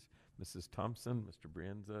students. Mrs. Thompson, Mr.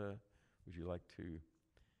 Brienza, would you like to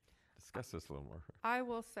discuss this a little more? I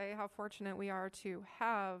will say how fortunate we are to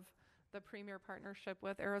have the premier partnership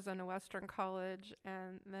with Arizona Western College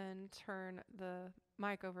and then turn the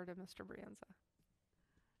mic over to Mr. Brienza.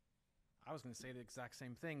 I was going to say the exact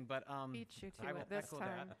same thing, but Beat you to I will it this echo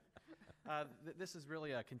time. that. This is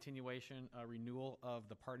really a continuation, a renewal of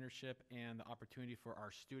the partnership and the opportunity for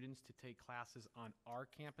our students to take classes on our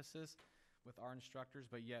campuses with our instructors,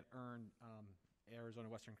 but yet earn Arizona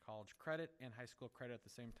Western College credit and high school credit at the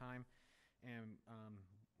same time. And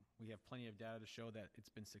we have plenty of data to show that it's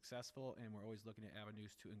been successful, and we're always looking at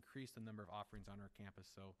avenues to increase the number of offerings on our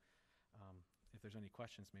campus. So if there's any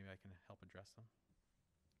questions, maybe I can help address them.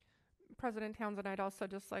 President Townsend, I'd also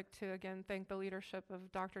just like to again thank the leadership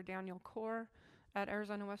of Dr. Daniel Kaur at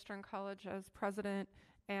Arizona Western College as president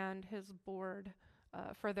and his board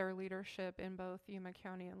for their leadership in both Yuma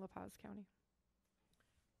County and La Paz County.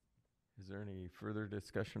 Is there any further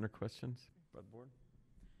discussion or questions by the board?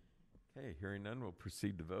 Okay, hearing none, we'll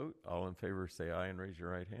proceed to vote. All in favor say aye and raise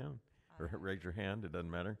your right hand. Or raise your hand, it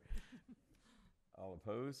doesn't matter. All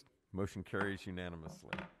opposed? Motion carries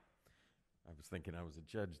unanimously. I was thinking I was a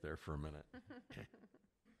judge there for a minute.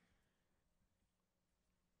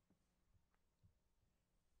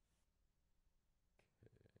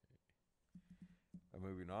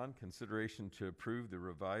 Moving on, consideration to approve the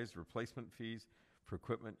revised replacement fees for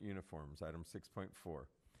equipment uniforms, item 6.4.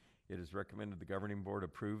 It is recommended the governing board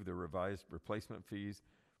approve the revised replacement fees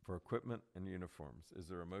for equipment and uniforms. Is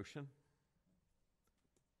there a motion?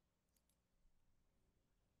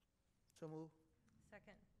 So move.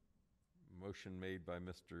 Second. Motion made by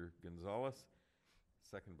Mr. Gonzalez,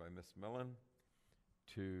 second by Ms. Millen,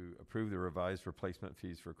 to approve the revised replacement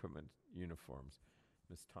fees for equipment uniforms.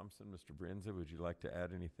 Ms. Thompson, Mr. Brienza, would you like to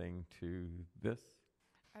add anything to this?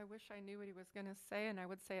 I wish I knew what he was going to say, and I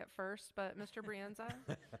would say it first, but Mr. Brienza?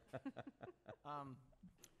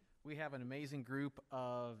 We have an amazing group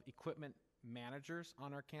of equipment managers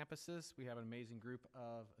on our campuses. We have an amazing group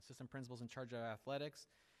of assistant principals in charge of athletics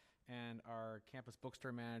and our campus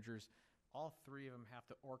bookstore managers. All three of them have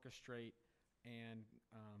to orchestrate and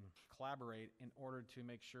collaborate in order to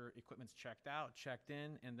make sure equipment's checked out, checked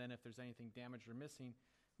in, and then if there's anything damaged or missing,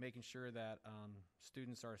 making sure that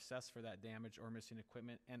students are assessed for that damage or missing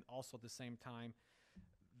equipment, and also at the same time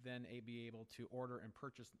then be able to order and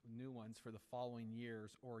purchase new ones for the following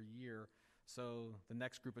years or year, so the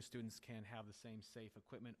next group of students can have the same safe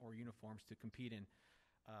equipment or uniforms to compete in.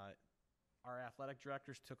 Our athletic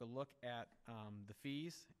directors took a look at the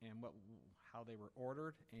fees and how they were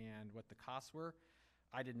ordered and what the costs were.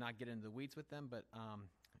 I did not get into the weeds with them, but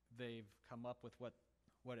they've come up with what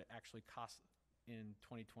it actually costs in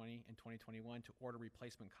 2020 and 2021 to order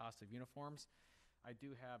replacement costs of uniforms. I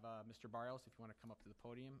do have Mr. Barrios, if you want to come up to the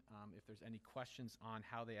podium, if there's any questions on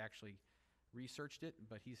how they actually researched it,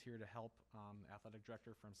 but he's here to help, athletic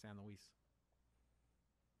director from San Luis.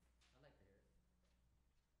 I'd like to hear it.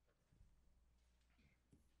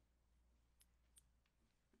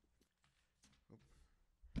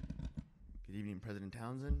 Good evening, President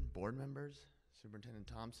Townsend, board members, Superintendent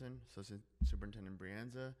Thompson, Associate Superintendent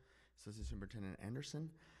Brienza, Associate Superintendent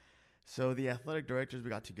Anderson. So the athletic directors, we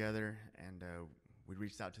got together and we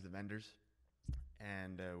reached out to the vendors,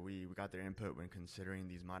 and we got their input when considering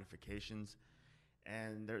these modifications.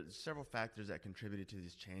 And there's several factors that contributed to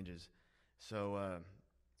these changes. So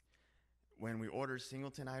when we order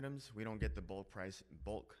singleton items, we don't get the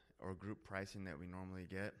bulk or group pricing that we normally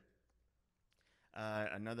get.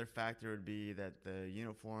 Another factor would be that the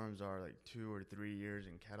uniforms are like 2 or 3 years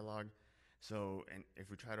in catalog. So, and if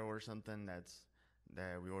we try to order something that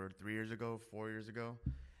we ordered 3 years ago, 4 years ago,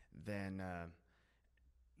 then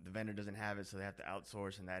the vendor doesn't have it, so they have to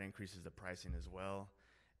outsource, and that increases the pricing as well.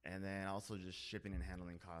 And then also just shipping and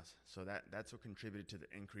handling costs. So that's what contributed to the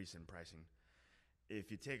increase in pricing. If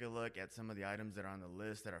you take a look at some of the items that are on the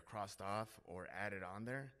list that are crossed off or added on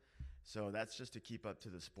there, so that's just to keep up to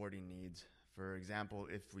the sporting needs. For example,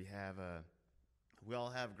 if we all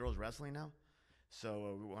have girls wrestling now,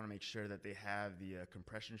 so we want to make sure that they have the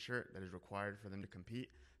compression shirt that is required for them to compete.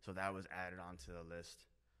 So that was added onto the list.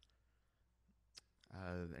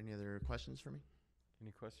 Any other questions for me?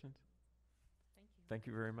 Any questions? Thank you. Thank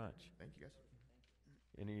you very much. Thank you, guys.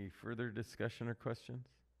 Any further discussion or questions?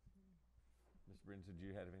 Ms. Brinson, do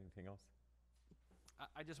you have anything else?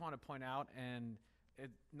 I just want to point out, and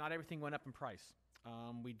not everything went up in price.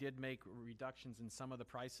 We did make reductions in some of the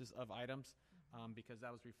prices of items because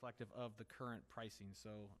that was reflective of the current pricing.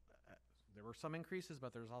 So there were some increases,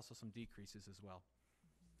 but there's also some decreases as well.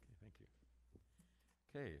 Okay, thank you.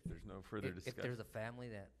 Okay, if there's no further discussion. If there's a family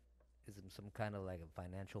that is in some kind of like a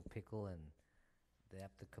financial pickle and they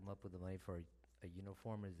have to come up with the money for a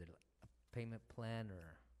uniform, is it a payment plan,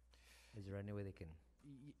 or is there any way they can?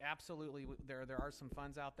 Absolutely. There are some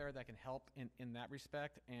funds out there that can help in that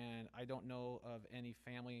respect, and I don't know of any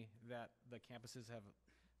family that the campuses have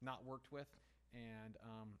not worked with, and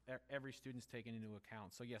every student's taken into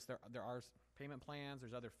account. So yes, there are payment plans,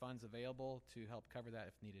 there's other funds available to help cover that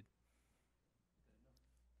if needed.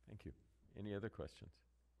 Thank you. Any other questions?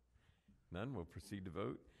 None, we'll proceed to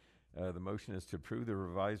vote. The motion is to approve the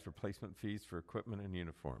revised replacement fees for equipment and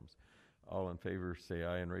uniforms. All in favor say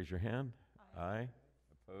aye and raise your hand. Aye.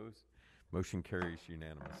 Opposed? Motion carries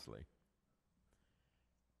unanimously.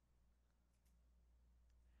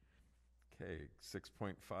 Okay,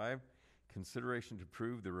 6.5, consideration to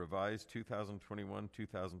approve the revised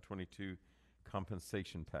 2021-2022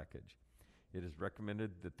 compensation package. It is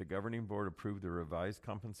recommended that the governing board approve the revised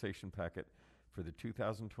compensation packet for the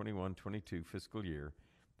 2021-22 fiscal year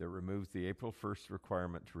that removes the April 1st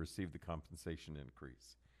requirement to receive the compensation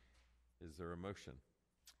increase. Is there a motion?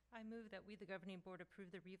 I move that we, the governing board,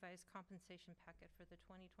 approve the revised compensation packet for the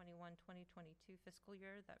 2021-2022 fiscal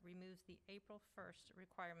year that removes the April 1st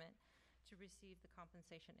requirement to receive the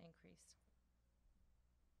compensation increase.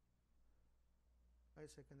 I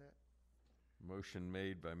second that. Motion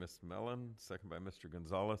made by Ms. Mellon, second by Mr.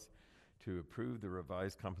 Gonzalez, to approve the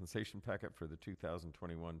revised compensation packet for the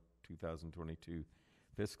 2021-2022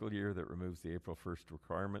 fiscal year that removes the April 1st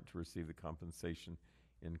requirement to receive the compensation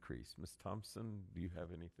increase. Ms. Thompson, do you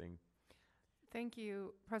have anything? Thank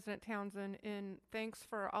you, President Townsend, and thanks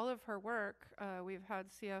for all of her work. We've had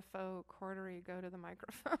CFO Cordery go to the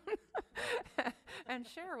microphone and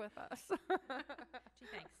share with us. Gee,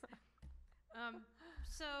 thanks.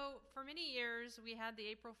 So for many years, we had the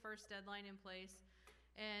April 1st deadline in place,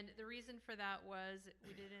 and the reason for that was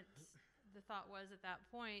the thought was at that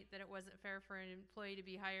point that it wasn't fair for an employee to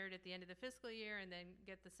be hired at the end of the fiscal year and then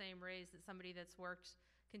get the same raise that somebody that's worked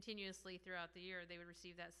continuously throughout the year, they would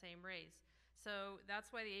receive that same raise. So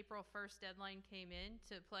that's why the April 1st deadline came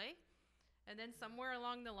into play. And then somewhere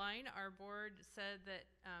along the line, our board said that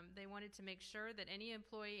they wanted to make sure that any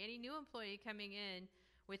new employee coming in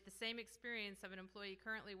with the same experience of an employee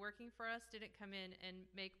currently working for us didn't come in and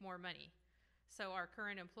make more money. So our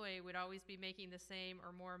current employee would always be making the same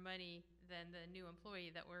or more money than the new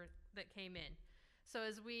employee that came in. So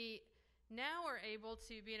as we now are able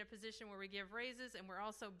to be in a position where we give raises and we're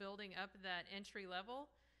also building up that entry level,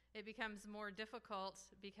 it becomes more difficult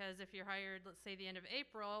because if you're hired, let's say the end of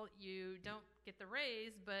April, you don't get the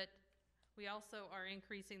raise, but we also are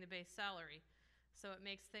increasing the base salary. So it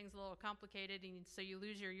makes things a little complicated, and so you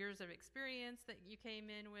lose your years of experience that you came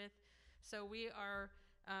in with. So we are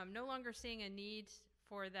no longer seeing a need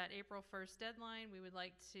for that April 1st deadline. We would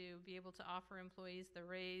like to be able to offer employees the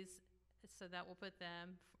raise, so that will put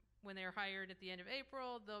them, when they're hired at the end of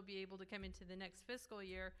April, they'll be able to come into the next fiscal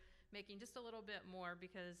year making just a little bit more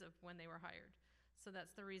because of when they were hired. So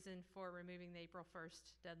that's the reason for removing the April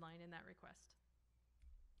 1st deadline in that request.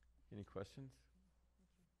 Any questions?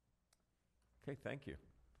 Okay, thank you.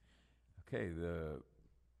 Okay, the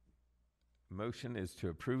motion is to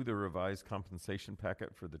approve the revised compensation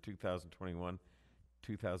packet for the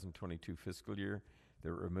 2021-2022 fiscal year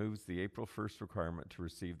that removes the April 1st requirement to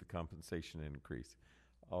receive the compensation increase.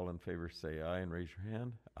 All in favor say aye and raise your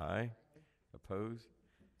hand. Aye. Opposed?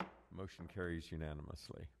 Motion carries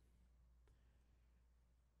unanimously.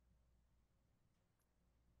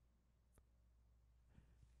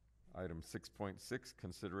 Item 6.6,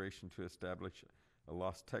 consideration to establish a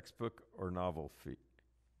lost textbook or novel fee.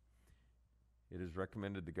 It is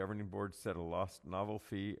recommended the governing board set a lost novel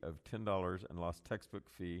fee of $10 and lost textbook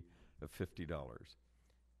fee of $50.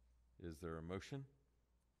 Is there a motion?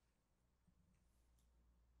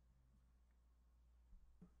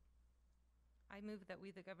 I move that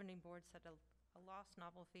we, the governing board, set a lost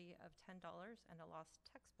novel fee of $10 and a lost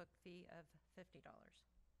textbook fee of $50.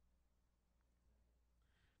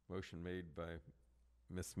 Motion made by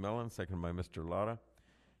Ms. Mellon, seconded by Mr. Lotta,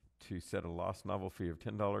 to set a lost novel fee of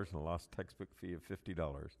 $10 and a lost textbook fee of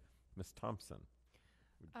 $50. Ms. Thompson,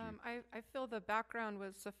 would you? I feel the background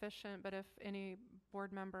was sufficient, but if any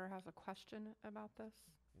board member has a question about this.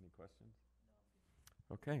 Any questions?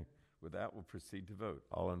 No. Okay. With that, we'll proceed to vote.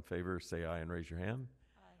 All in favor, say aye and raise your hand.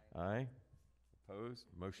 Aye. Aye. Opposed?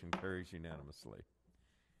 Motion carries unanimously.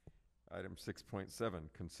 Item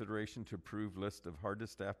 6.7, consideration to approve list of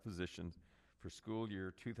hard-to-staff positions for school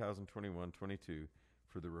year 2021-22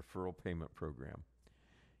 for the referral payment program.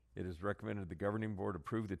 It is recommended the governing board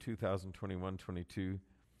approve the 2021-22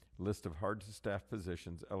 list of hard-to-staff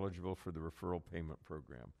positions eligible for the referral payment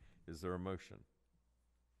program. Is there a motion?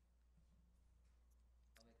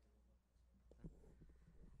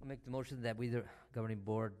 I'll make the motion that we, the governing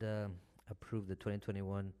board, approve the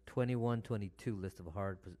 2021-22 list of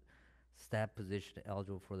staff position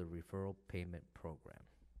eligible for the referral payment program.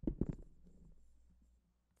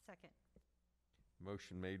 Second.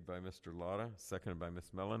 Motion made by Mr. Lotta, seconded by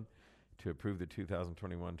Ms. Mellon, to approve the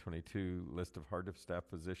 2021-22 list of hard-to-staff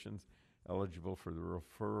positions eligible for the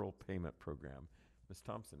referral payment program. Ms.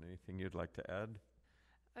 Thompson, anything you'd like to add?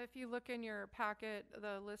 If you look in your packet,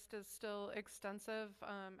 the list is still extensive.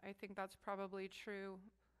 I think that's probably true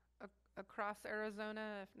across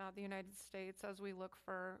Arizona, if not the United States, as we look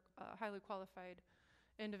for highly qualified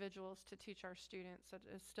individuals to teach our students. It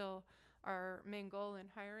is still our main goal in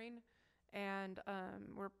hiring. And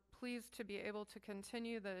we're pleased to be able to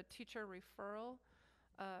continue the teacher referral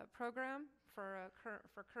program for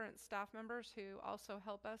current staff members who also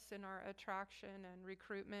help us in our attraction and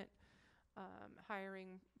recruitment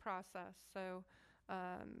hiring process. So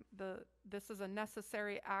this is a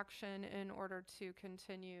necessary action in order to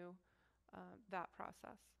continue that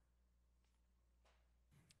process.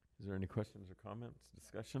 Is there any questions or comments,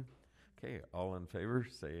 discussion? Okay, all in favor,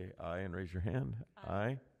 say aye and raise your hand.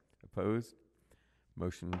 Aye. Opposed?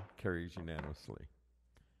 Motion carries unanimously.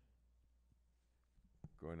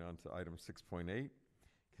 Going on to item 6.8,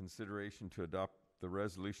 consideration to adopt the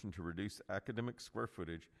resolution to reduce academic square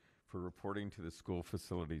footage for reporting to the School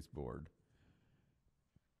Facilities Board.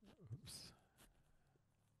 Oops.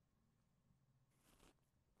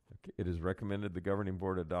 Okay, it is recommended the governing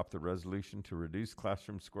board adopt the resolution to reduce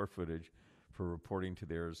classroom square footage for reporting to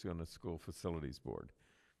the Arizona School Facilities Board.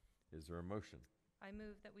 Is there a motion? I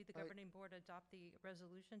move that we, the governing board, adopt the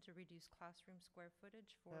resolution to reduce classroom square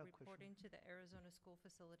footage for reporting to the Arizona School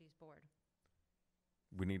Facilities Board.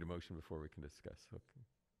 We need a motion before we can discuss. Okay.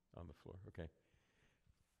 On the floor. Okay.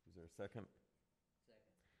 Is there a second? Second.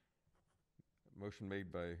 Motion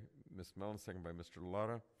made by Ms. Mellon, second by Mr.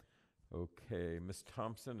 Lara. Okay, Ms.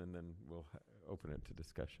 Thompson, and then we'll open it to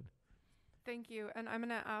discussion. Thank you. And I'm going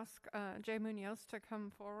to ask Jay Munoz to come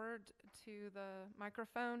forward to the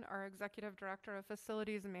microphone, our Executive Director of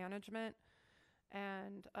Facilities Management,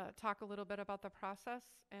 and talk a little bit about the process,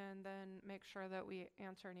 and then make sure that we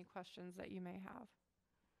answer any questions that you may have.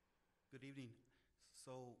 Good evening.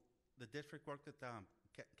 So the district worked with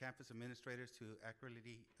campus administrators to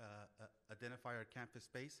accurately identify our campus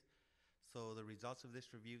space. So the results of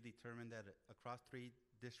this review determined that across 3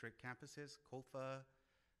 district campuses, COFA,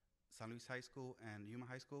 San Luis High School, and Yuma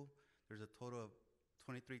High School, there's a total of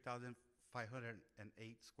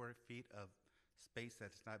 23,508 square feet of space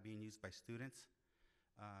that's not being used by students.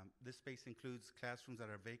 This space includes classrooms that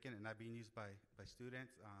are vacant and not being used by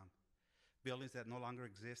students, buildings that no longer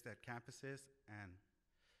exist at campuses, and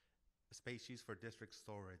space used for district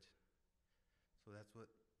storage. So that's what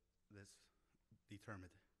this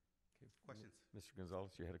determined. Okay. Questions? Mr.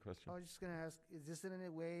 Gonzalez, you had a question? I was just going to ask, is this in any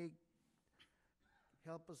way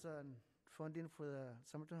help us on funding for the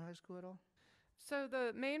Somerton High School at all? So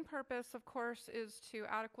the main purpose, of course, is to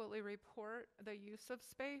adequately report the use of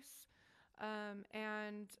space.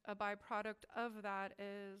 And a byproduct of that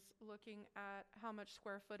is looking at how much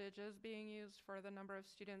square footage is being used for the number of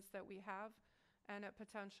students that we have, and it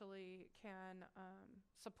potentially can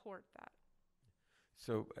support that.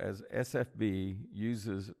 So as SFB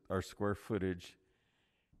uses our square footage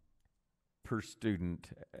per student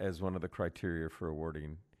as one of the criteria for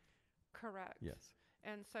awarding. Correct. Yes.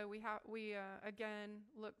 And so we again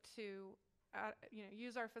look to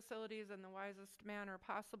use our facilities in the wisest manner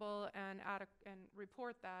possible and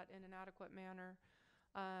report that in an adequate manner.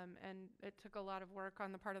 And it took a lot of work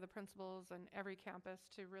on the part of the principals and every campus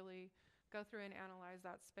to really go through and analyze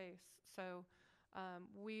that space. So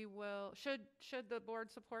we will, should the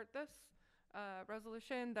board support this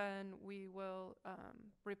resolution, then we will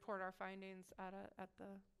report our findings at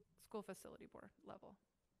the school facility board level.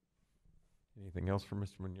 Anything else for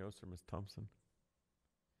Mr. Munoz or Ms. Thompson?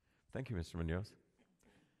 Thank you, Mr. Munoz.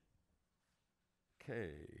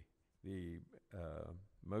 Okay, the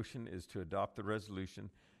motion is to adopt the resolution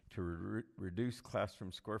to reduce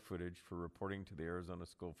classroom square footage for reporting to the Arizona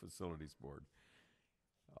School Facilities Board.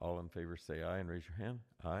 All in favor say aye and raise your hand.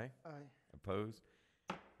 Aye. Aye. Opposed?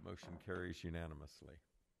 Motion carries unanimously.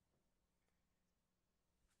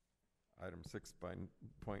 Item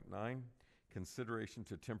 6.9, consideration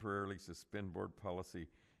to temporarily suspend board policy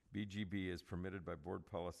BGB as permitted by board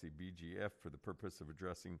policy BGF for the purpose of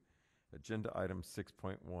addressing agenda item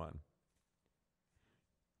 6.1.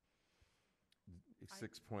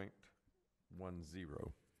 6.10,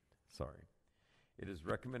 sorry. It is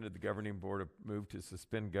recommended the governing board move to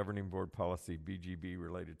suspend governing board policy BGB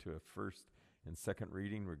related to a first and second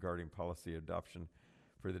reading regarding policy adoption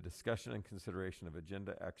for the discussion and consideration of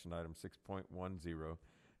agenda action item 6.10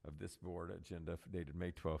 of this board agenda dated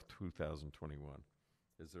May 12, 2021.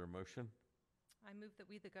 Is there a motion? I move that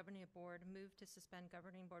we, the governing board, move to suspend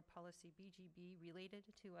governing board policy BGB related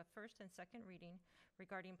to a first and second reading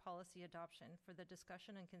regarding policy adoption for the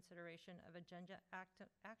discussion and consideration of agenda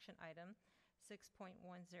action item 6.10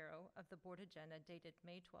 of the board agenda dated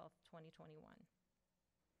May 12, 2021.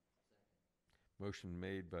 Motion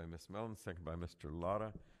made by Ms. Mellon, second by Mr.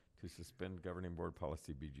 Lotta, to suspend governing board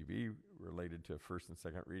policy BGB related to a first and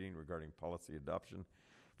second reading regarding policy adoption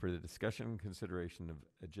for the discussion and consideration of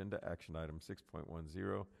agenda action item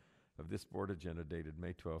 6.10 of this board agenda dated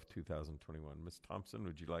May 12, 2021. Ms. Thompson,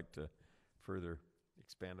 would you like to further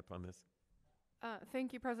expand upon this?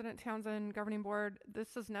 Thank you, President Townsend, Governing Board.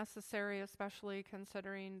 This is necessary, especially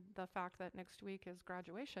considering the fact that next week is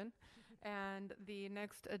graduation. And the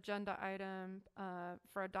next agenda item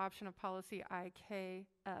for adoption of policy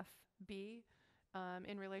IKFB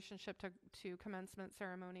in relationship to commencement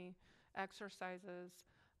ceremony exercises,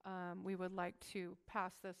 we would like to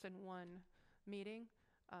pass this in one meeting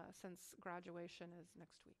since graduation is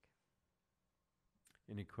next week.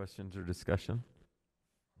 Any questions or discussion?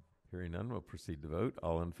 Hearing none, we'll proceed to vote.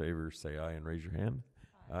 All in favor say aye and raise your hand.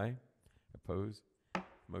 Aye. Opposed?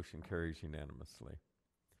 Motion carries unanimously.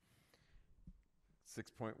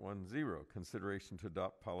 6.10, consideration to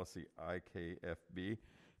adopt policy IKFB,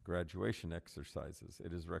 graduation exercises.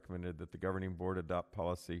 It is recommended that the governing board adopt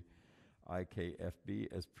policy IKFB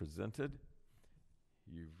as presented.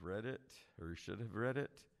 You've read it, or you should have read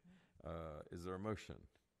it. Is there a motion?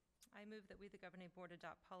 I move that we, the governing board,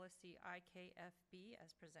 adopt policy IKFB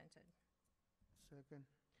as presented. Second.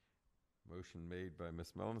 Motion made by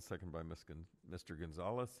Ms. Mellon, second by Mr.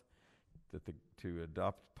 Gonzalez, that to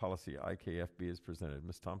adopt policy IKFB as presented.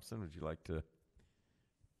 Ms. Thompson, would you like to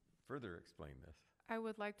further explain this? I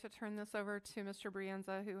would like to turn this over to Mr.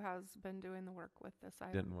 Brienza, who has been doing the work with this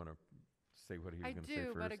item. Didn't want to say what he was going to say first.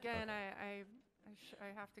 I do, but again, Okay.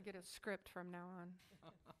 I have to get a script from now on,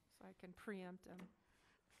 so I can preempt him.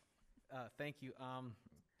 Thank you.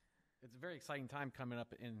 It's a very exciting time coming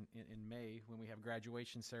up in May when we have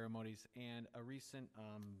graduation ceremonies, and a recent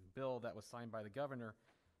bill that was signed by the governor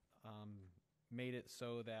made it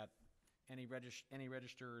so that any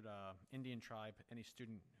registered Indian tribe, any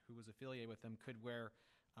student who was affiliated with them, could wear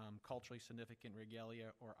culturally significant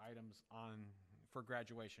regalia or items for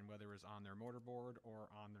graduation, whether it was on their mortarboard or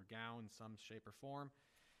on their gown in some shape or form.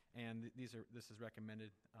 And this is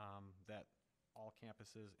recommended that all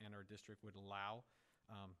campuses and our district would allow,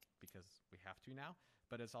 because we have to now,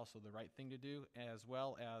 but it's also the right thing to do, as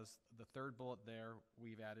well as the third bullet there,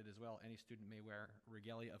 we've added as well, any student may wear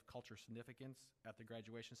regalia of cultural significance at the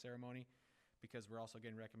graduation ceremony, because we're also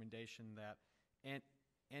getting recommendation that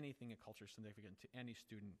anything of culture significant to any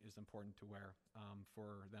student is important to wear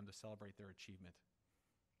for them to celebrate their achievement.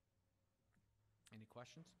 Any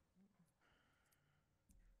questions?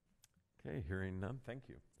 Okay, hearing none, thank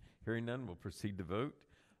you. Hearing none, we'll proceed to vote.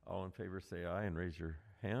 All in favor say aye and raise your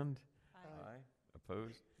hand. Aye.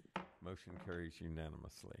 Opposed? Motion carries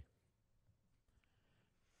unanimously.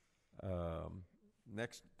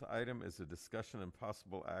 Next item is a discussion and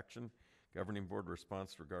possible action, governing board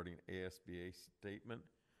response regarding ASBA statement.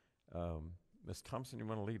 Ms. Thompson, you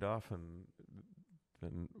want to lead off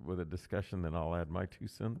and with a discussion, then I'll add my 2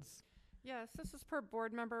 cents. Yes, this is per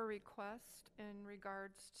board member request in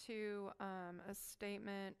regards to a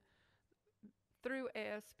statement through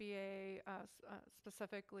ASBA,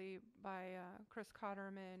 specifically by Chris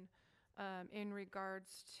Cotterman, in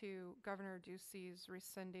regards to Governor Ducey's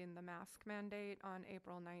rescinding the mask mandate on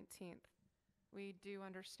April 19th. We do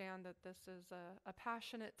understand that this is a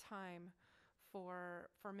passionate time for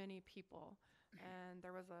many people, and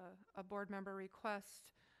there was a board member request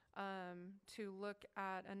to look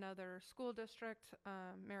at another school district,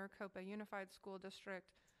 Maricopa Unified School District.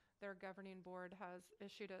 Their governing board has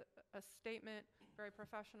issued a statement, very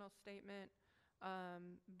professional statement,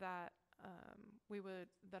 that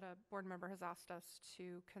a board member has asked us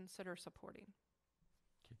to consider supporting.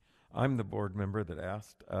 Okay. I'm the board member that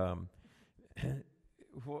asked.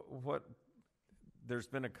 There's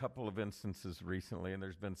been a couple of instances recently, and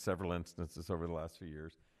there's been several instances over the last few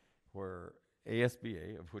years, where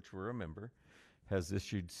ASBA, of which we're a member, has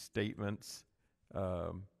issued statements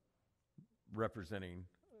representing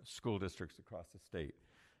school districts across the state.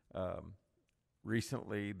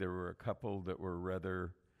 Recently, there were a couple that were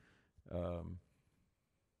rather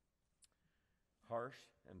harsh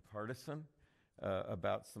and partisan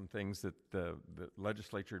about some things that the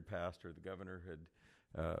legislature had passed or the governor had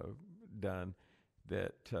done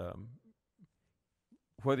that,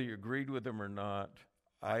 whether you agreed with them or not,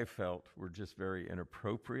 I felt were just very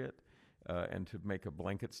inappropriate, and to make a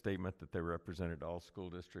blanket statement that they represented all school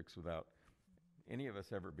districts without any of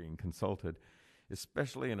us ever being consulted,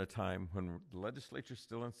 especially in a time when the legislature's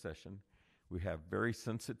still in session. We have very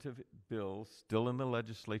sensitive bills still in the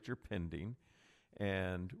legislature pending,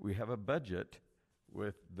 and we have a budget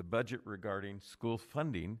with the budget regarding school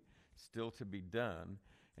funding still to be done,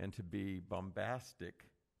 and to be bombastic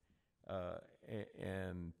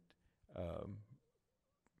and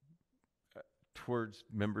towards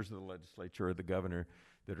members of the legislature or the governor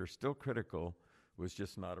that are still critical was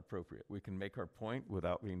just not appropriate. We can make our point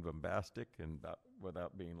without being bombastic and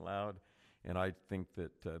without being loud, and I think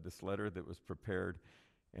that this letter that was prepared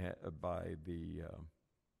by the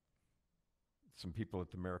some people at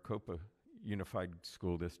the Maricopa Unified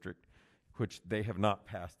School District, which they have not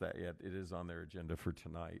passed that yet. It is on their agenda for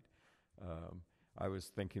tonight. I was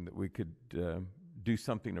thinking that we could do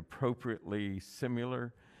something appropriately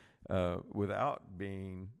similar without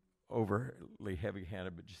being overly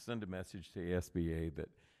heavy-handed, but just send a message to the SBA that,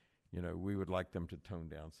 you know, we would like them to tone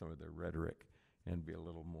down some of their rhetoric and be a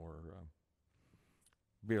little more,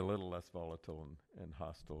 be a little less volatile and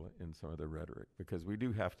hostile in some of their rhetoric, because we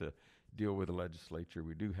do have to deal with the legislature,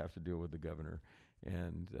 we do have to deal with the governor,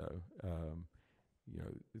 and you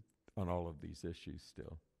know, on all of these issues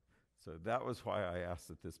still. So that was why I asked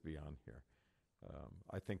that this be on here.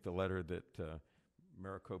 I think the letter that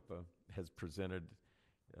Maricopa has presented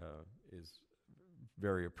is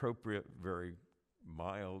very appropriate, very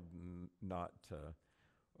mild, not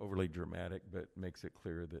overly dramatic, but makes it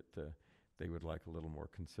clear that they would like a little more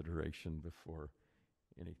consideration before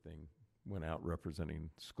anything went out representing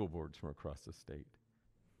school boards from across the state.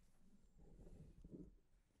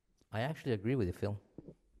 I actually agree with you, Phil.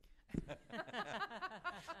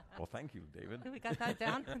 Well, thank you, David. We got that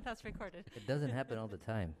down. That's recorded. It doesn't happen all the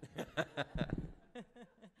time.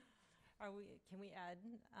 Can we add?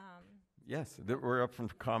 Yes, we're up for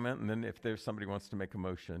comment, and then if there's somebody wants to make a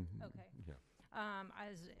motion. Okay. Yeah. I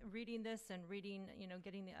was reading this and reading, you know,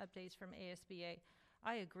 getting the updates from ASBA.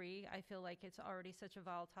 I agree. I feel like it's already such a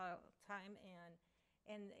volatile time,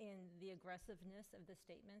 and the aggressiveness of the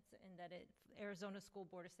statements, and that Arizona School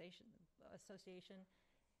Board Association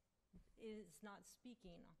is not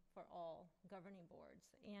speaking for all governing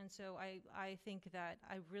boards. And so I think that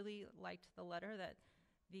I really liked the letter that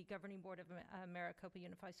the governing board of Maricopa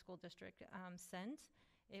Unified School District sent.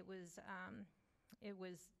 It was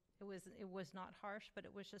not harsh, but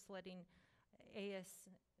it was just letting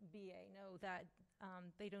ASBA know that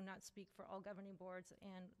they do not speak for all governing boards.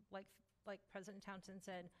 And like President Townsend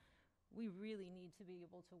said, we really need to be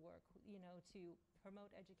able to work, you know, to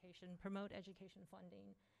promote education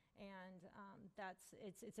funding. And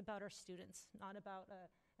it's about our students, not about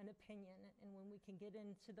an opinion. And when we can get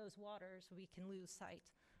into those waters, we can lose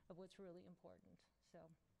sight of what's really important. So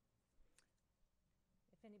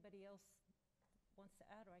if anybody else wants to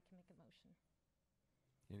add, or I can make a motion.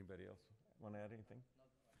 Anybody else want to add anything?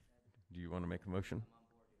 Do you want to make a motion?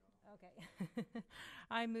 Okay.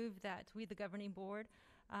 I move that we, the governing board,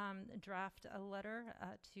 draft a letter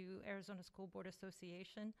to Arizona School Board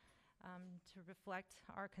Association to reflect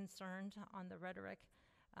our concerns on the rhetoric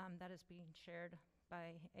that is being shared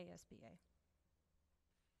by ASBA.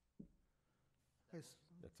 Yes.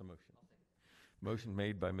 That's a motion. Motion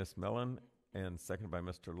made by Ms. Mellon and seconded by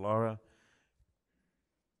Mr. Lara.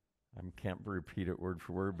 I can't repeat it word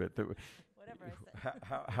for word, but whatever I said.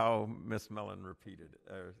 how Ms. Mellon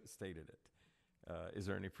stated it. Is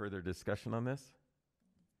there any further discussion on this?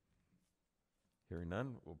 Hearing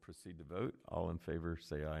none, we'll proceed to vote. All in favor,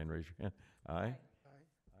 say aye and raise your hand. Aye. Aye.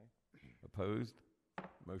 Aye. Opposed?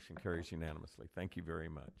 Motion carries unanimously. Thank you very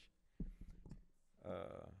much.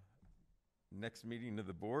 Next meeting of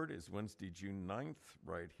the board is Wednesday, June 9th,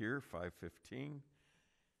 right here, 5:15.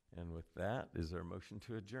 And with that, is there a motion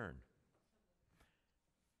to adjourn?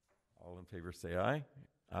 All in favor, say aye.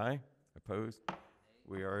 Aye. Opposed?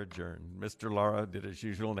 We are adjourned. Mr. Lara did his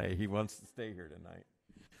usual nay. He wants to stay here tonight.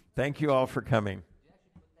 Thank you all for coming.